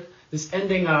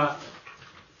ending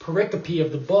pericope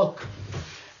of the book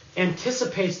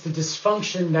anticipates the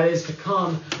dysfunction that is to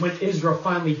come when Israel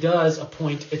finally does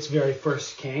appoint its very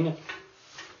first king.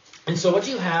 And so what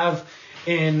you have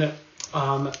in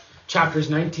chapters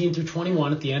 19 through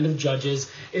 21 at the end of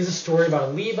Judges is a story about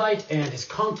a Levite and his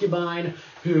concubine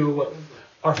who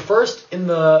are first in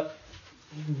the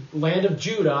land of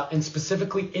Judah, and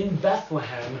specifically in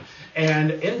Bethlehem.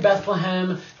 And in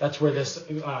Bethlehem, that's where this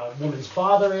woman's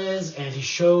father is, and he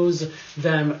shows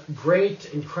them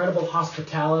great, incredible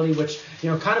hospitality, which,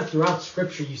 kind of throughout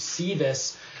Scripture you see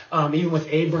this, even with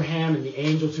Abraham and the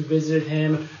angels who visited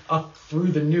him, up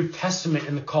through the New Testament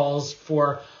and the calls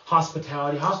for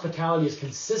hospitality. Hospitality is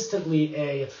consistently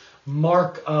a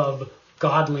mark of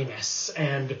godliness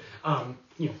and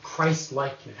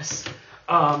Christ-likeness.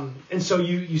 And so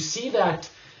you see that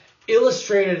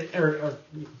illustrated or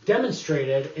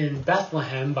demonstrated in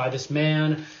Bethlehem by this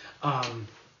man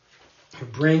who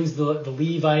brings the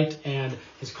Levite and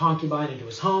his concubine into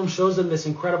his home, shows them this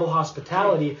incredible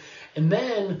hospitality, and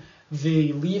then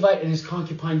the Levite and his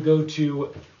concubine go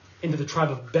into the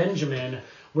tribe of Benjamin,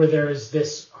 where there is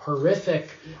this horrific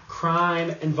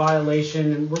crime and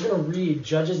violation. And we're going to read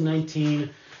Judges 19,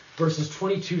 verses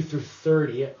 22 through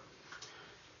 30.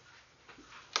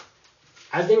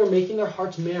 As they were making their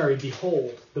hearts merry,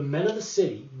 behold, the men of the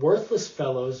city, worthless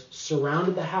fellows,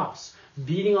 surrounded the house,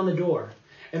 beating on the door.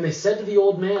 And they said to the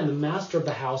old man, the master of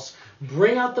the house,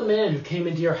 bring out the man who came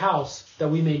into your house, that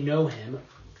we may know him.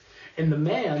 And the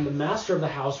man, the master of the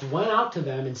house, went out to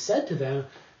them and said to them,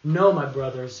 no, my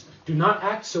brothers, do not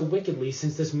act so wickedly,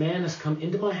 since this man has come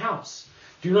into my house.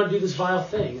 Do not do this vile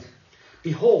thing.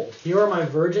 Behold, here are my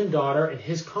virgin daughter and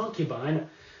his concubine.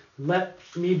 Let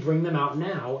me bring them out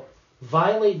now.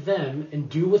 Violate them and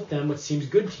do with them what seems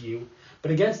good to you. But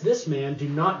against this man do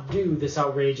not do this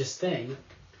outrageous thing.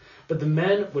 But the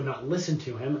men would not listen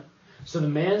to him. So the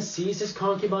man seized his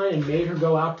concubine and made her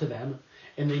go out to them.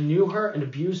 And they knew her and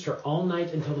abused her all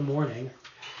night until the morning.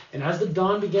 And as the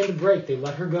dawn began to break, they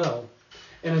let her go.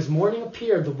 And as morning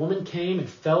appeared, the woman came and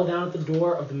fell down at the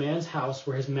door of the man's house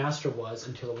where his master was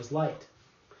until it was light.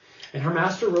 And her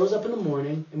master rose up in the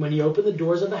morning, and when he opened the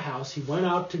doors of the house, he went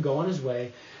out to go on his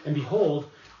way. And behold,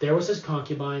 there was his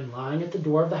concubine lying at the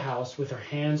door of the house with her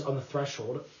hands on the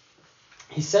threshold.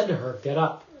 He said to her, get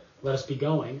up, let us be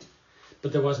going.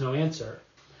 But there was no answer.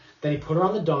 Then he put her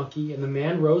on the donkey, and the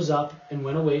man rose up and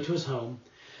went away to his home.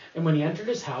 And when he entered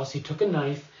his house, he took a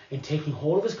knife, and taking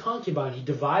hold of his concubine, he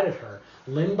divided her,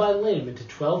 limb by limb, into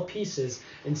 12 pieces,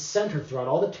 and sent her throughout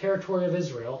all the territory of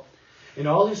Israel. And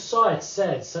all who saw it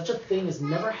said, such a thing has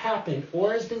never happened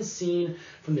or has been seen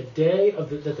from the day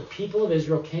that the people of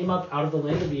Israel came up out of the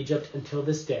land of Egypt until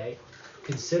this day.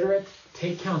 Consider it,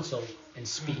 take counsel, and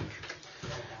speak.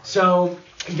 So,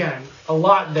 again, a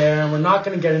lot there, and we're not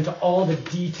going to get into all the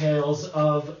details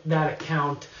of that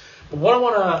account. But what I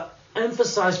want to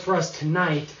emphasize for us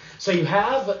tonight, so you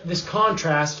have this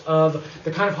contrast of the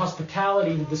kind of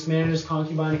hospitality that this man and his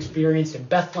concubine experienced in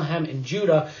Bethlehem and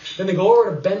Judah. Then they go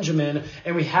over to Benjamin,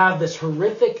 and we have this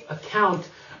horrific account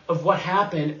of what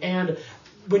happened. And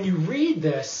when you read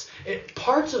this,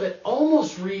 parts of it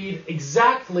almost read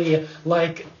exactly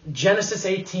like Genesis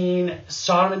 18,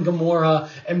 Sodom and Gomorrah,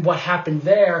 and what happened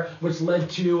there, which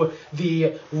led to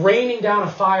the raining down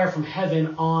of fire from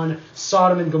heaven on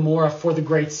Sodom and Gomorrah for the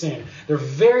great sin. They're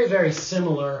very, very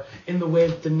similar in the way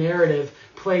that the narrative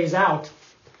plays out.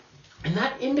 And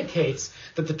that indicates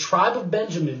that the tribe of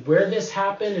Benjamin, where this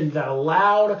happened and that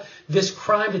allowed this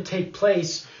crime to take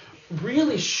place,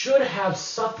 really should have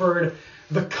suffered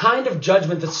the kind of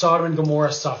judgment that Sodom and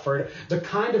Gomorrah suffered, the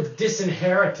kind of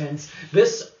disinheritance,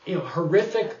 this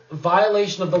horrific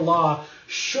violation of the law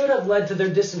should have led to their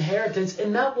disinheritance,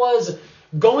 and that was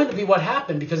going to be what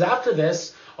happened, because after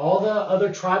this, all the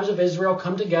other tribes of Israel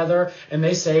come together and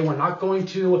they say, we're not going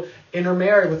to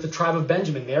intermarry with the tribe of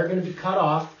Benjamin. They're going to be cut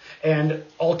off, and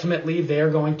ultimately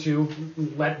they're going to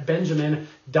let Benjamin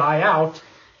die out.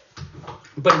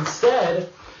 But instead,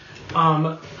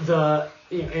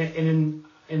 in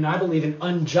I believe an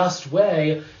unjust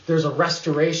way, there's a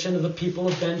restoration of the people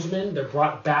of Benjamin. They're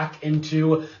brought back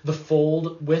into the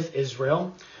fold with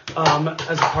Israel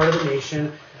as a part of the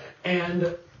nation.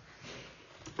 And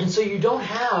so you don't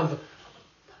have,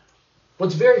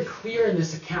 what's very clear in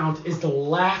this account is the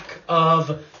lack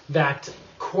of that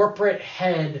corporate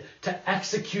head to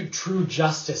execute true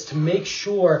justice, to make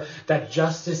sure that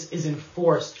justice is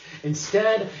enforced.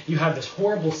 Instead, you have this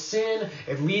horrible sin.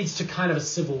 It leads to kind of a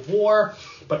civil war,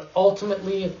 but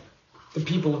ultimately the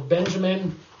people of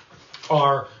Benjamin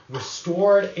are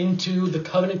restored into the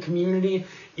covenant community,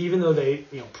 even though they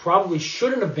probably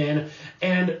shouldn't have been.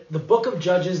 And the book of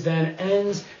Judges then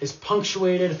is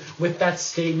punctuated with that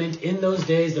statement, in those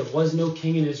days there was no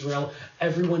king in Israel.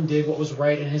 Everyone did what was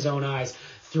right in his own eyes.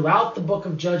 Throughout the book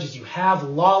of Judges, you have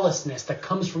lawlessness that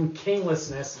comes from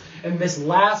kinglessness. And this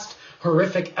last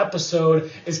horrific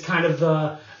episode is kind of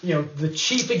the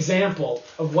chief example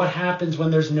of what happens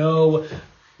when there's no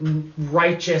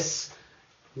righteous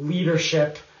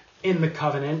leadership in the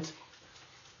covenant.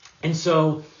 And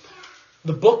so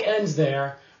the book ends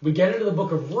there. We get into the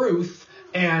book of Ruth,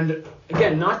 and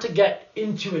again, not to get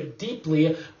into it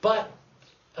deeply, but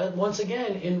once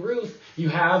again, in Ruth, you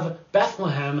have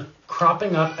Bethlehem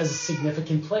cropping up as a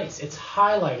significant place. It's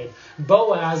highlighted.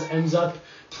 Boaz ends up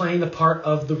playing the part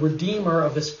of the redeemer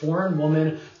of this foreign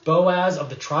woman, Boaz of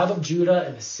the tribe of Judah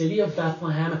and the city of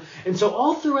Bethlehem. And so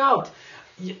all throughout,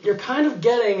 you're kind of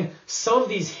getting some of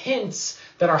these hints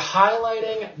that are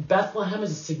highlighting Bethlehem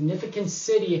as a significant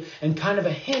city and kind of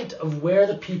a hint of where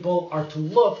the people are to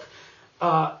look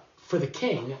for the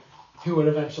king who would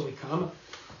eventually come.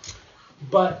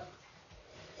 But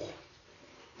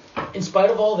in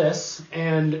spite of all this,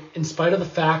 and in spite of the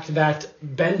fact that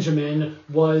Benjamin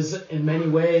was in many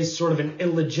ways sort of an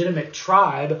illegitimate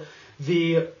tribe,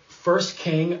 the first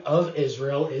king of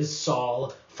Israel is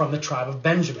Saul from the tribe of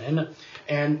Benjamin.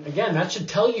 And again, that should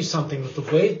tell you something with the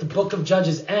way the book of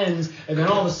Judges ends, and then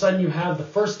all of a sudden you have the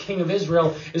first king of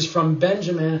Israel is from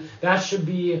Benjamin. That should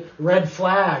be red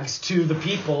flags to the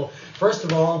people. First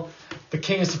of all, the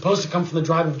king is supposed to come from the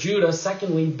tribe of Judah.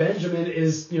 Secondly, Benjamin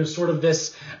is sort of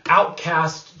this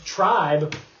outcast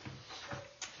tribe.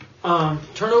 Turn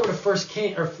over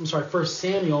to 1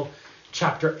 Samuel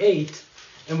chapter 8,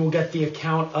 and we'll get the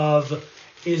account of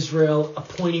Israel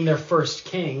appointing their first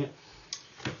king.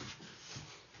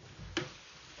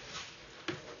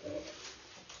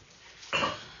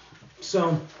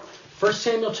 So, 1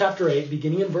 Samuel chapter 8,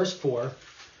 beginning in verse 4,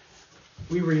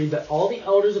 we read that all the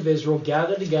elders of Israel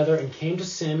gathered together and came to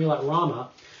Samuel at Ramah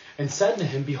and said to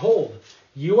him, "Behold,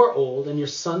 you are old, and your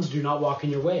sons do not walk in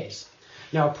your ways.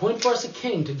 Now appoint for us a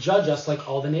king to judge us like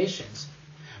all the nations."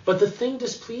 But the thing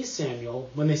displeased Samuel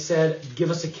when they said,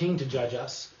 "Give us a king to judge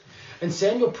us." And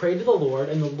Samuel prayed to the Lord,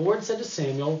 and the Lord said to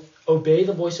Samuel, "Obey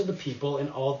the voice of the people in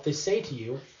all that they say to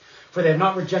you, for they have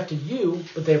not rejected you,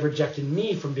 but they have rejected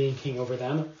me from being king over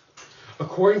them,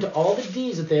 according to all the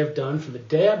deeds that they have done from the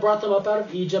day I brought them up out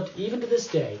of Egypt, even to this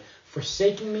day,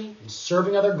 forsaking me and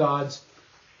serving other gods,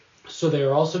 so they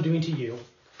are also doing to you.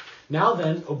 Now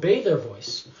then, obey their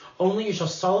voice. Only you shall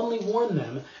solemnly warn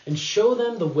them and show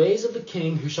them the ways of the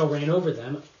king who shall reign over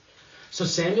them." So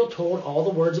Samuel told all the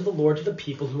words of the Lord to the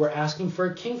people who were asking for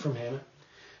a king from him.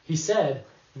 He said,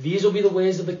 "These will be the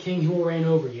ways of the king who will reign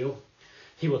over you.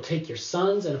 He will take your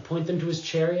sons and appoint them to his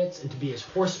chariots and to be his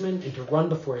horsemen and to run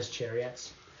before his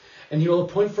chariots. And he will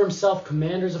appoint for himself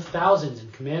commanders of thousands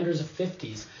and commanders of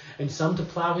 50s, and some to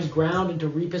plow his ground and to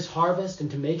reap his harvest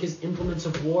and to make his implements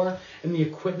of war and the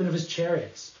equipment of his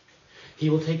chariots.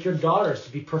 He will take your daughters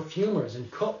to be perfumers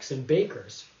and cooks and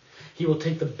bakers. He will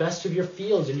take the best of your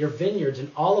fields and your vineyards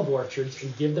and olive orchards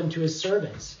and give them to his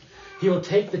servants. He will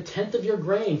take the tenth of your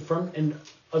grain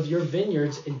of your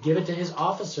vineyards and give it to his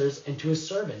officers and to his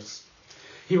servants.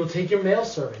 He will take your male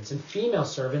servants and female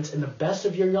servants and the best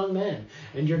of your young men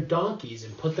and your donkeys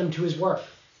and put them to his work.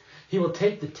 He will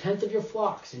take the tenth of your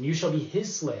flocks, and you shall be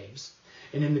his slaves.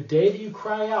 And in the day that you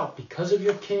cry out because of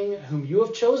your king whom you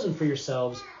have chosen for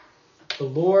yourselves, the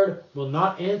Lord will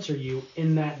not answer you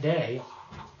in that day."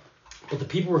 But the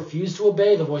people refused to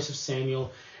obey the voice of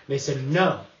Samuel. They said,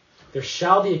 "No, there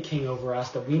shall be a king over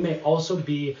us, that we may also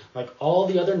be like all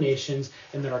the other nations,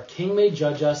 and that our king may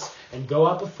judge us and go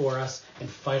out before us and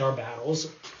fight our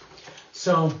battles.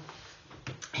 So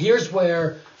here's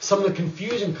where some of the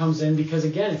confusion comes in, because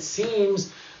again, it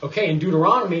seems, okay, in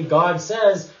Deuteronomy, God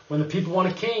says when the people want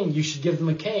a king, you should give them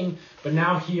a king. But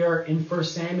now here in 1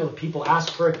 Samuel, the people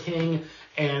ask for a king,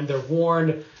 and they're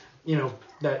warned,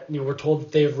 that we're told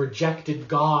that they have rejected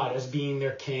God as being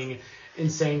their king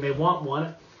and saying they want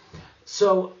one.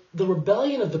 So the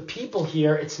rebellion of the people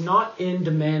here, it's not in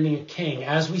demanding a king.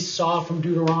 As we saw from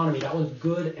Deuteronomy, that was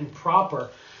good and proper.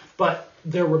 But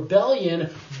their rebellion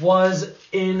was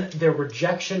in their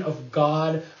rejection of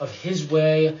God, of his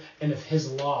way, and of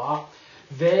his law.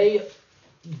 They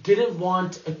didn't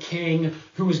want a king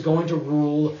who was going to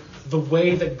rule the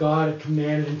way that God had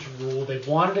commanded him to rule. They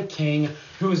wanted a king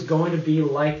who was going to be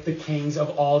like the kings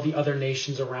of all the other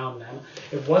nations around them.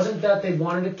 It wasn't that they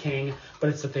wanted a king, but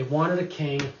it's that they wanted a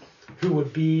king who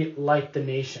would be like the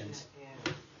nations.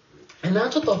 And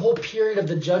that's what the whole period of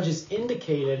the Judges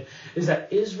indicated, is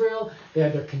that Israel, they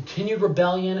had their continued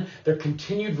rebellion, their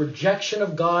continued rejection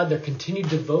of God, their continued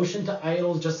devotion to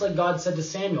idols, just like God said to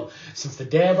Samuel. Since the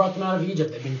day I brought them out of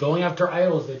Egypt, they've been going after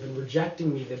idols, they've been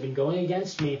rejecting me, they've been going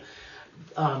against me.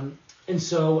 And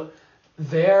so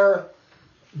their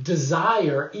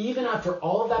desire, even after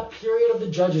all of that period of the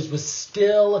Judges, was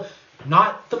still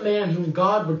not the man whom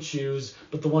God would choose,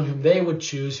 but the one whom they would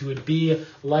choose, who would be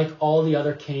like all the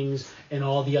other kings and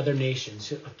all the other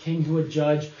nations. A king who would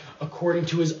judge according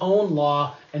to his own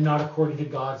law and not according to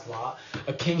God's law.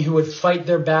 A king who would fight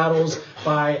their battles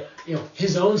by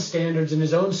his own standards and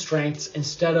his own strengths,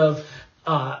 instead of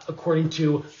according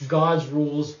to God's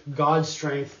rules, God's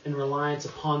strength, and reliance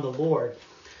upon the Lord.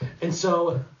 And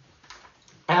so,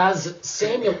 as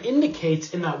Samuel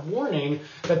indicates in that warning,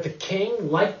 that the king,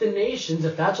 like the nations,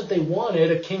 if that's what they wanted,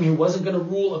 a king who wasn't going to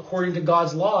rule according to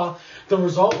God's law, the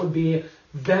result would be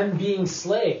them being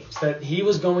slaves, that he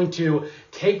was going to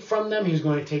take from them, he was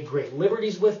going to take great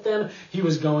liberties with them, he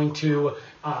was going to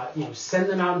send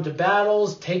them out into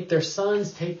battles, take their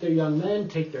sons, take their young men,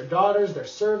 take their daughters, their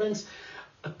servants.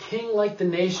 A king like the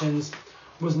nations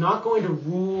was not going to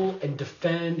rule and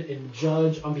defend and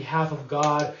judge on behalf of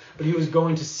God, but he was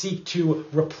going to seek to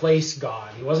replace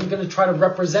God. He wasn't going to try to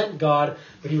represent God,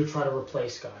 but he would try to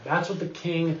replace God. That's what the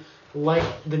king, like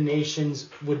the nations,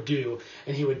 would do.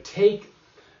 And he would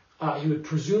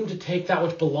presume to take that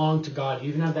which belonged to God. You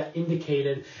even have that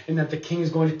indicated in that the king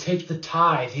is going to take the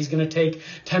tithe. He's going to take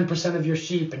 10% of your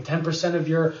sheep and 10% of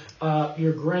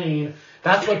your grain.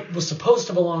 That's what was supposed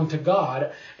to belong to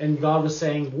God. And God was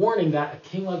saying, warning that a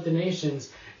king like the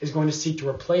nations is going to seek to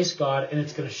replace God, and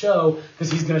it's going to show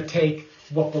because he's going to take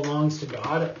what belongs to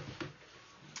God.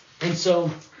 And so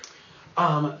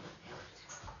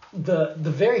the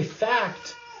very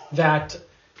fact that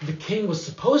the king was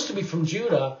supposed to be from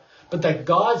Judah, but that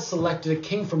God selected a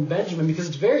king from Benjamin, because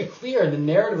it's very clear in the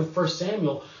narrative of 1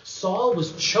 Samuel, Saul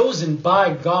was chosen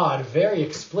by God very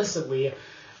explicitly.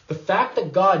 The fact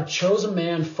that God chose a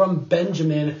man from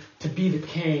Benjamin to be the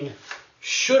king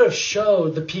should have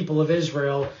showed the people of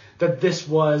Israel that this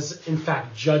was, in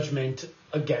fact, judgment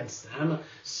against them.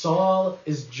 Saul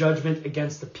is judgment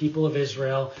against the people of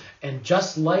Israel, and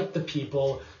just like the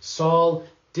people, Saul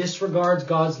disregards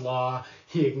God's law,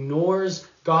 he ignores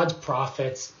God's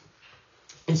prophets,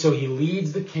 and so he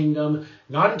leads the kingdom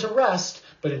not into rest,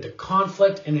 but into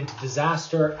conflict and into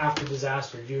disaster after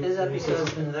disaster. Is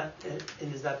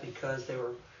that because they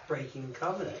were breaking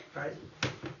covenant, right?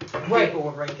 Right. People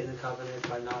were breaking the covenant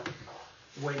by not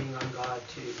waiting on God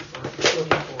or looking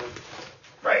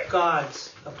for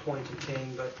God's appointed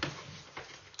king, but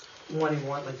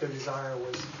their desire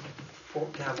was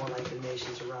to have one like the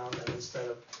nations around them, instead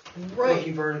of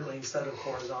looking vertically instead of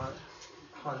horizontal.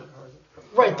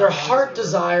 Right, their heart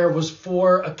desire was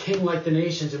for a king like the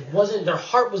nations. It wasn't, their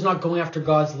heart was not going after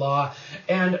God's law.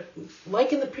 And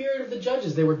like in the period of the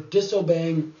Judges, they were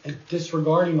disobeying and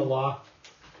disregarding the law.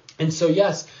 And so,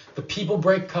 yes, the people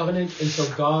break covenant, and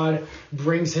so God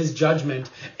brings his judgment.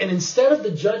 And instead of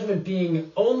the judgment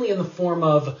being only in the form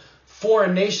of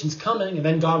foreign nations coming, and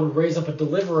then God would raise up a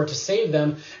deliverer to save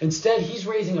them, instead he's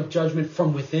raising up judgment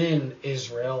from within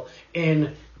Israel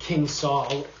in King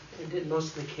Saul. Did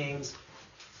most of the kings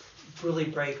really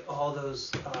break all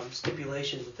those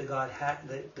stipulations that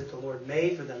that the Lord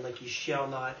made for them? Like, you shall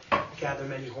not gather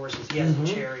many horses, yes, and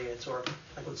chariots, or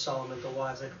like with Solomon, the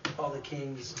wives, like all the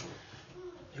kings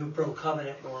who broke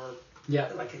covenant or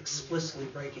like explicitly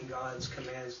breaking God's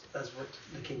commands, as what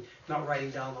the king, not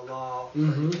writing down the law or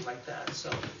anything like that.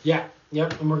 So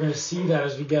and we're going to see that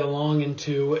as we get along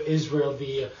into Israel,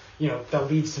 the that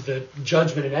leads to the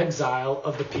judgment and exile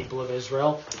of the people of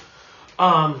Israel.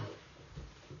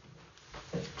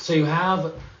 So you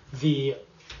have the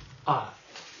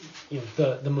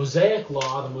Mosaic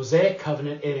law, the Mosaic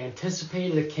covenant. It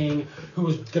anticipated a king who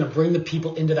was going to bring the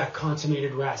people into that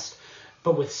consummated rest.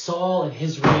 But with Saul and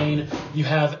his reign, you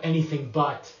have anything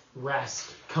but rest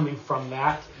coming from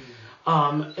that.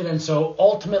 And then so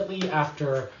ultimately,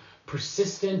 after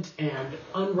persistent and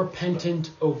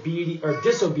unrepentant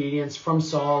disobedience from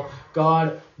Saul,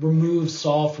 God removes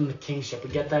Saul from the kingship. We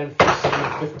get that in 1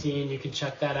 Samuel 15. You can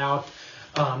check that out.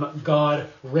 God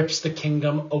rips the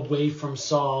kingdom away from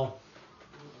Saul.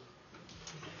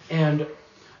 And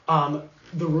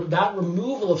that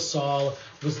removal of Saul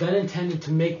was then intended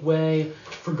to make way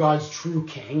for God's true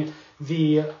king.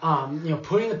 The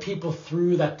putting the people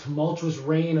through that tumultuous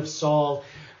reign of Saul,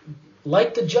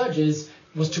 like the judges,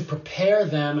 was to prepare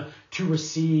them to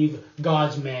receive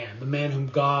God's man, the man whom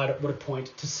God would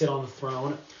appoint to sit on the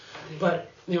throne. But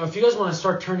if you guys want to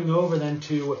start turning over then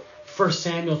to 1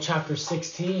 Samuel chapter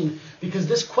 16, because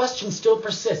this question still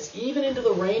persists even into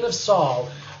the reign of Saul,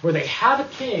 where they have a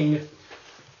king.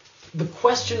 The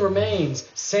question remains.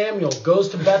 Samuel goes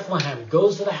to Bethlehem,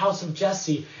 goes to the house of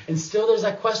Jesse, and still there's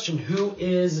that question, who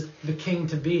is the king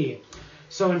to be?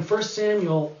 So in 1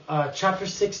 Samuel chapter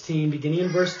 16, beginning in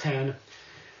verse 10,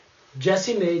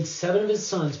 Jesse made 7 of his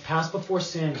sons pass before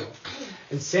Samuel.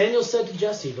 And Samuel said to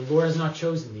Jesse, the Lord has not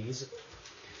chosen these.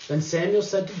 Then Samuel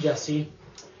said to Jesse,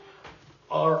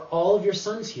 are all of your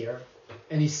sons here?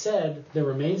 And he said, there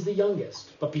remains the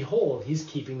youngest, but behold, he's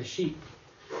keeping the sheep.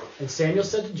 And Samuel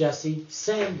said to Jesse,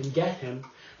 send and get him,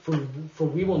 for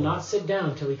we will not sit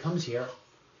down till he comes here.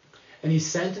 And he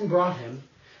sent and brought him.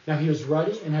 Now he was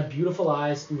ruddy and had beautiful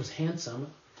eyes and was handsome.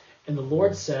 And the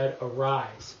Lord said,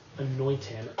 arise, anoint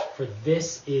him, for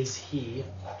this is he.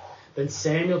 Then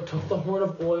Samuel took the horn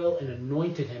of oil and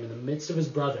anointed him in the midst of his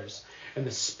brothers. And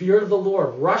the Spirit of the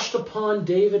Lord rushed upon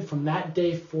David from that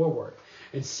day forward.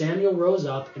 And Samuel rose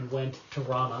up and went to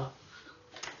Ramah.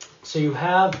 So you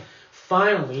have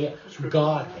finally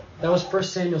God. That was 1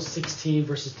 Samuel 16,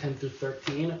 verses 10 through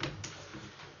 13.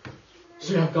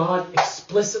 So you have God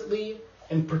explicitly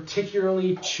and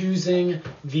particularly choosing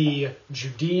the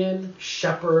Judean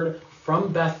shepherd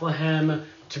from Bethlehem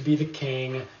to be the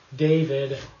king,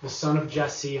 David, the son of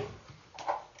Jesse.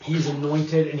 He's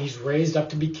anointed and he's raised up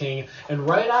to be king. And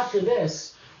right after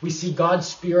this, we see God's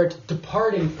Spirit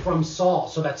departing from Saul.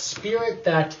 So that Spirit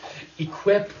that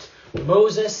equipped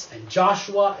Moses and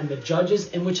Joshua and the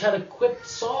judges, and which had equipped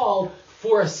Saul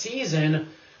for a season,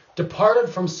 departed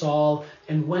from Saul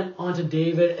and went on to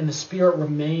David, and the Spirit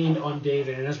remained on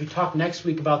David. And as we talk next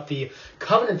week about the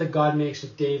covenant that God makes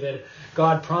with David,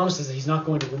 God promises that he's not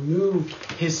going to remove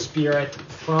his Spirit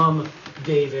from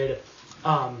David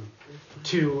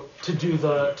to do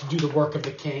the work of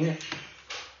the king.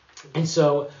 And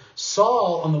so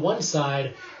Saul, on the one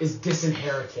side, is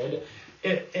disinherited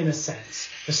in a sense.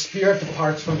 The Spirit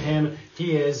departs from him.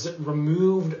 He is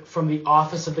removed from the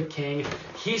office of the king.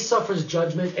 He suffers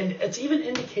judgment. And it's even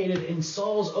indicated in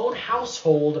Saul's own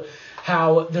household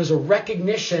how there's a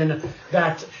recognition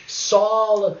that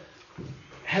Saul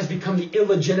has become the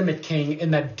illegitimate king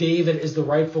and that David is the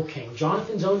rightful king.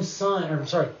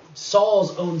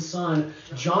 Saul's own son,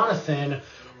 Jonathan,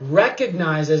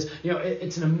 recognizes,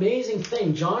 it's an amazing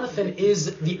thing. Jonathan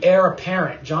is the heir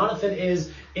apparent. Jonathan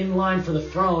is in line for the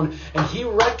throne, and he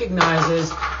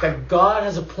recognizes that God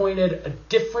has appointed a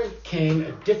different king,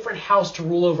 a different house to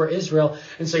rule over Israel.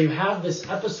 And so you have this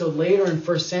episode later in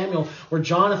 1 Samuel where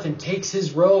Jonathan takes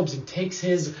his robes and takes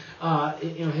his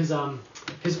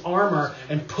armor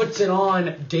and puts it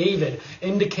on David,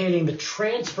 indicating the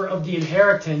transfer of the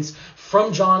inheritance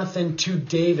from Jonathan to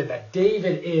David, that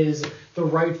David is the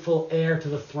rightful heir to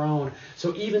the throne.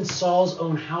 So even Saul's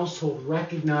own household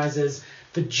recognizes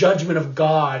the judgment of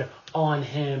God on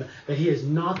him, that he is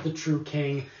not the true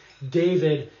king.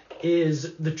 David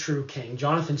is the true king.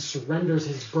 Jonathan surrenders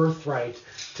his birthright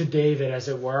to David, as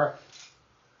it were.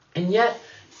 And yet,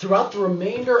 throughout the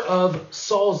remainder of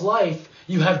Saul's life,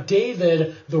 you have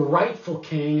David, the rightful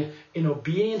king, in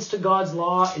obedience to God's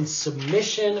law, in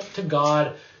submission to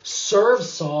God, serves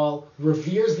Saul,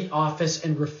 reveres the office,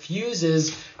 and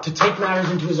refuses to take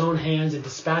matters into his own hands and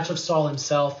dispatch of Saul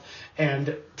himself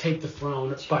and take the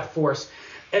throne by force.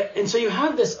 And so you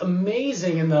have this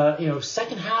amazing, in the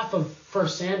second half of 1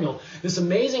 Samuel, this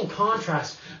amazing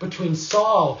contrast between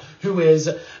Saul, who is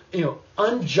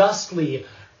unjustly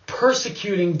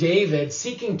persecuting David,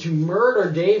 seeking to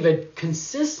murder David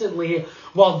consistently,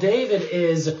 while David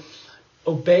is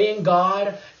obeying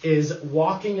God, is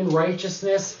walking in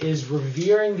righteousness, is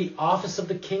revering the office of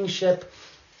the kingship,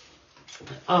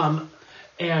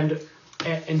 And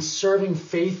serving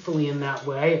faithfully in that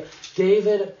way,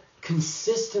 David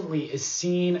consistently is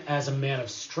seen as a man of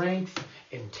strength,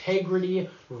 integrity,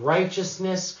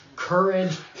 righteousness,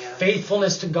 courage,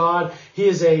 faithfulness to God. He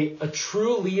is a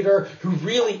true leader who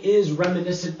really is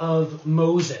reminiscent of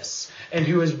Moses and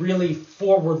who is really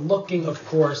forward-looking, of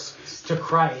course, to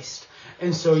Christ.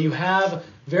 And so you have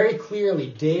very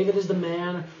clearly David is the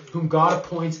man whom God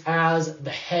appoints as the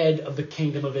head of the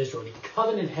kingdom of Israel, the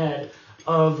covenant head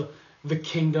of the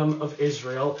kingdom of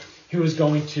Israel, who is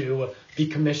going to be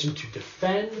commissioned to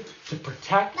defend, to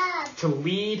protect, to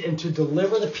lead, and to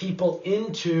deliver the people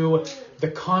into the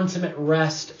consummate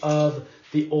rest of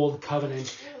the old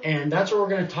covenant. And that's what we're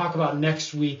going to talk about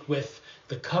next week, with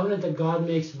the covenant that God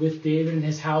makes with David and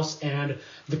his house and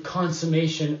the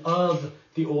consummation of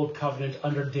the old covenant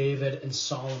under David and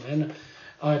Solomon.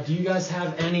 Do you guys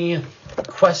have any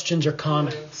questions or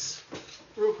comments?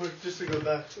 Real quick, just to go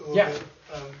back a little bit.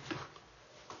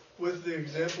 With the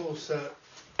example set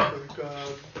with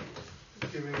God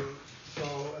giving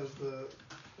Saul as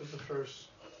the first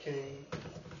king,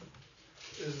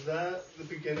 is that the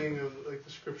beginning of like the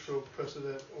scriptural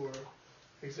precedent or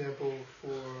example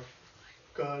for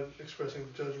God expressing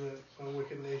judgment on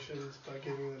wicked nations by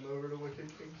giving them over to wicked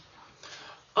kings?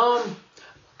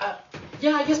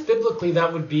 Yeah, I guess biblically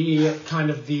that would be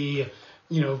kind of the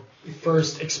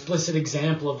first explicit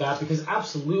example of that, because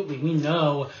absolutely we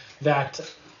know that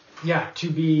to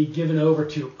be given over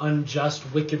to unjust,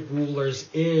 wicked rulers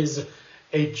is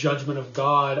a judgment of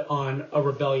God on a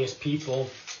rebellious people.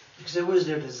 Because it was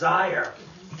their desire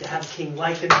to have a king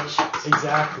like the nations.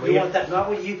 Exactly. We want that, not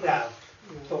what you have,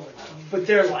 but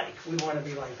they're like. We want to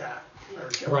be like that.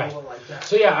 Or right. Like that.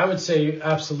 So I would say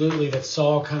absolutely that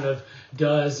Saul kind of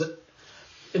does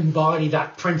embody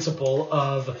that principle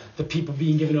of the people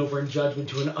being given over in judgment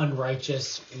to an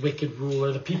unrighteous, wicked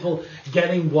ruler, the people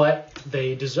getting what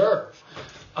they deserve.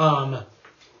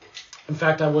 In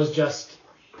fact, I was just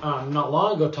not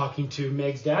long ago talking to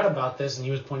Meg's dad about this, and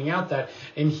he was pointing out that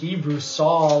in Hebrew,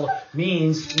 Saul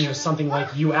means something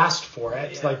like "you asked for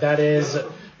it." Yeah. Like that is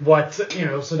what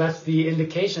so that's the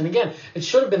indication. Again, it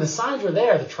should have been, the signs were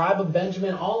there, the tribe of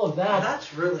Benjamin, all of that.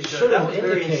 That's really good. That was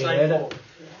very insightful.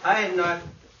 I had not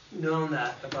known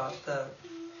that about the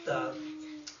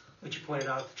what you pointed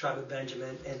out, the tribe of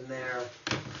Benjamin and their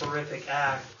horrific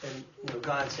act, and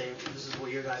God saying, "This is where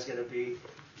your guy's going to be."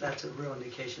 That's a real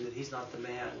indication that he's not the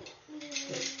man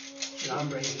that I'm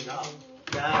raising up.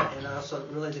 That, and also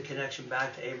really the connection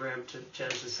back to Abraham, to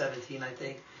Genesis 17, I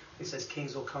think. He says,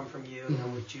 "Kings will come from you,"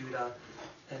 with Judah,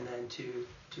 and then to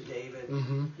David,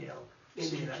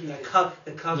 See that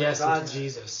covenant yes, of God. It's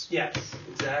Jesus. Yes,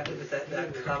 exactly. But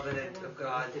that covenant of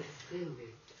God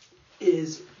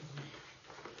is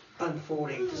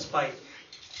unfolding despite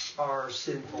our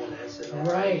sinfulness and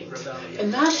our rebellion.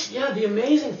 And that's, the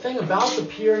amazing thing about the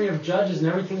period of Judges and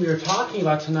everything we were talking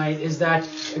about tonight is that,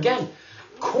 again,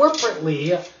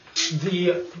 corporately,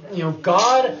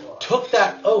 God took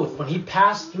that oath when he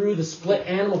passed through the split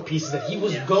animal pieces that he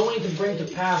was going to bring to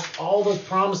pass all those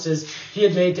promises he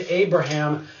had made to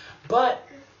Abraham. But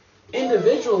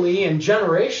individually and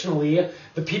generationally,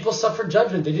 the people suffered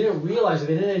judgment. They didn't realize it.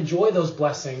 They didn't enjoy those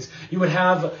blessings. You would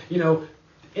have,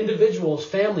 individuals,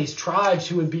 families, tribes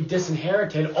who would be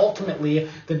disinherited. Ultimately,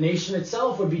 the nation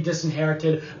itself would be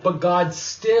disinherited. But God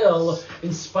still,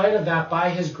 in spite of that, by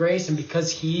his grace, and because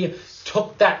he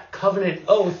took that covenant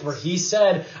oath where he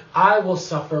said, "I will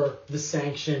suffer the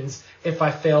sanctions if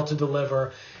I fail to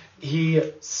deliver," he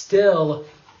still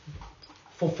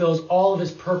fulfills all of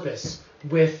his purpose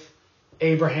with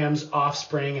Abraham's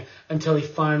offspring until he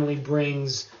finally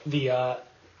brings the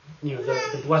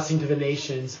blessing to the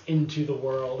nations into the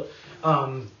world.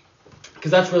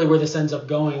 Because that's really where this ends up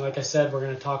going. Like I said, we're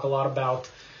going to talk a lot about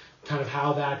kind of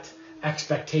how that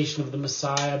expectation of the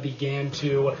Messiah began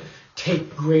to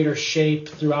take greater shape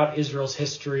throughout Israel's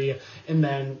history. And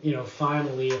then,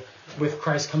 finally, with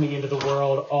Christ coming into the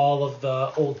world, all of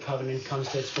the old covenant comes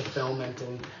to its fulfillment.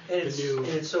 And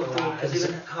it's so cool because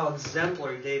even how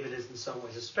exemplary David is in some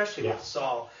ways, especially with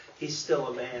Saul, he's still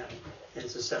a man and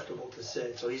susceptible to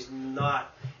sin. So he's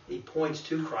not, he points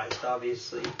to Christ,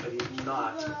 obviously, but he's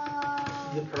not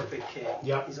the perfect king.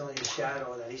 Yep. He's only a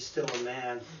shadow of that. He's still a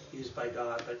man used by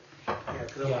God. But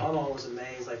I'm always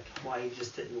amazed, like, why he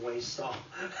just didn't waste Saul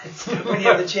when he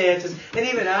had the chances. And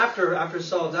even after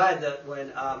Saul died, that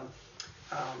when I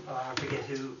forget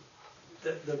who,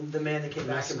 the man that came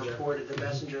back and reported, the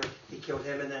messenger, he killed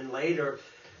him, and then later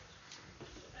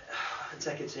in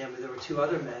 2 Samuel there were two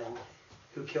other men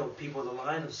who killed people in the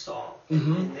line of Saul,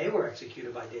 Mm-hmm. and they were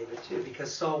executed by David too,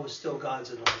 because Saul was still God's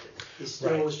anointed. He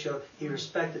still Right. was he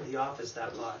respected the office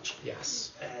that much,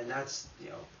 Yes. and that's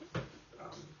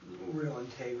real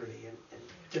integrity and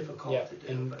difficult Yeah, to do.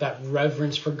 and but- that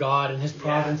reverence for God and His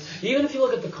providence. Yes. Even if you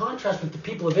look at the contrast with the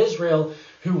people of Israel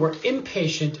who were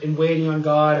impatient in waiting on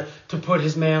God to put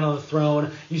His man on the throne,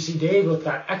 you see David with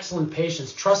that excellent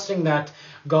patience, trusting that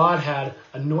God had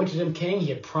anointed him king, He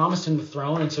had promised him the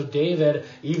throne, and so David,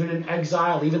 even in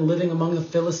exile, even living among the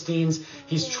Philistines,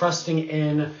 he's trusting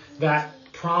in that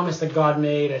promise that God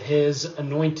made at His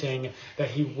anointing that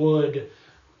he would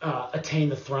attain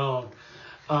the throne.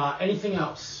 Anything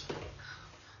else?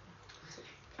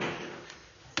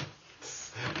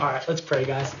 All right, let's pray,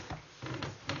 guys.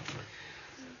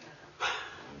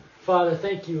 Father,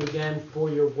 thank you again for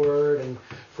your word and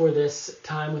for this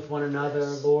time with one another.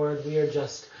 Lord, we are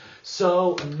just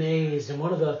so amazed. And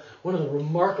one of the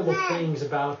remarkable things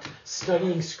about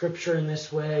studying Scripture in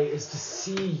this way is to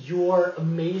see your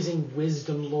amazing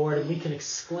wisdom, Lord. And we can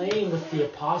exclaim with the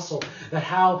apostle that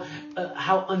how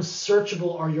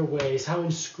unsearchable are your ways, how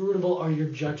inscrutable are your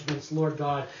judgments, Lord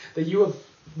God, that you have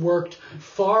worked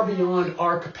far beyond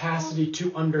our capacity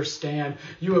to understand.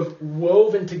 You have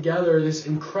woven together this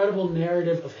incredible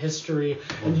narrative of history,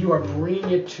 and you are bringing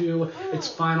it to its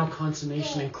final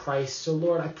consummation in Christ. So,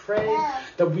 Lord, I pray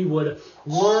that we would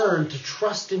learn to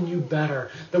trust in you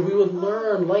better, that we would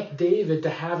learn, like David, to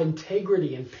have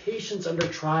integrity and patience under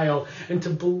trial, and to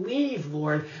believe,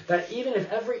 Lord, that even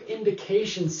if every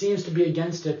indication seems to be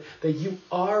against it, that you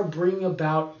are bringing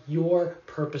about your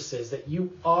purposes, that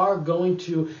you are going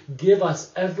to give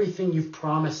us everything you've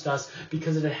promised us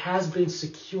because it has been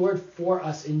secured for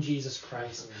us in Jesus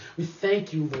Christ. We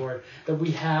thank you, Lord, that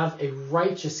we have a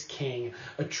righteous King,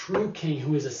 a true King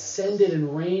who is ascended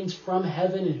and reigns from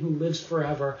heaven and who lives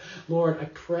forever. Lord, I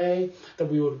pray that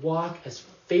we would walk as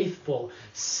faithful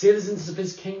citizens of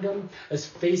His kingdom, as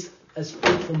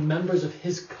faithful members of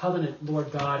His covenant,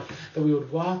 Lord God, that we would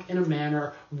walk in a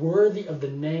manner worthy of the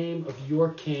name of your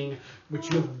King, which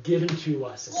you have given to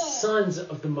us as sons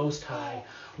of the Most High.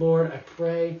 Lord, I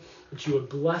pray that you would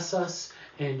bless us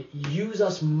and use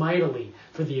us mightily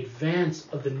for the advance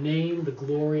of the name, the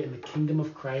glory, and the kingdom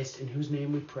of Christ, in whose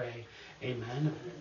name we pray. Amen.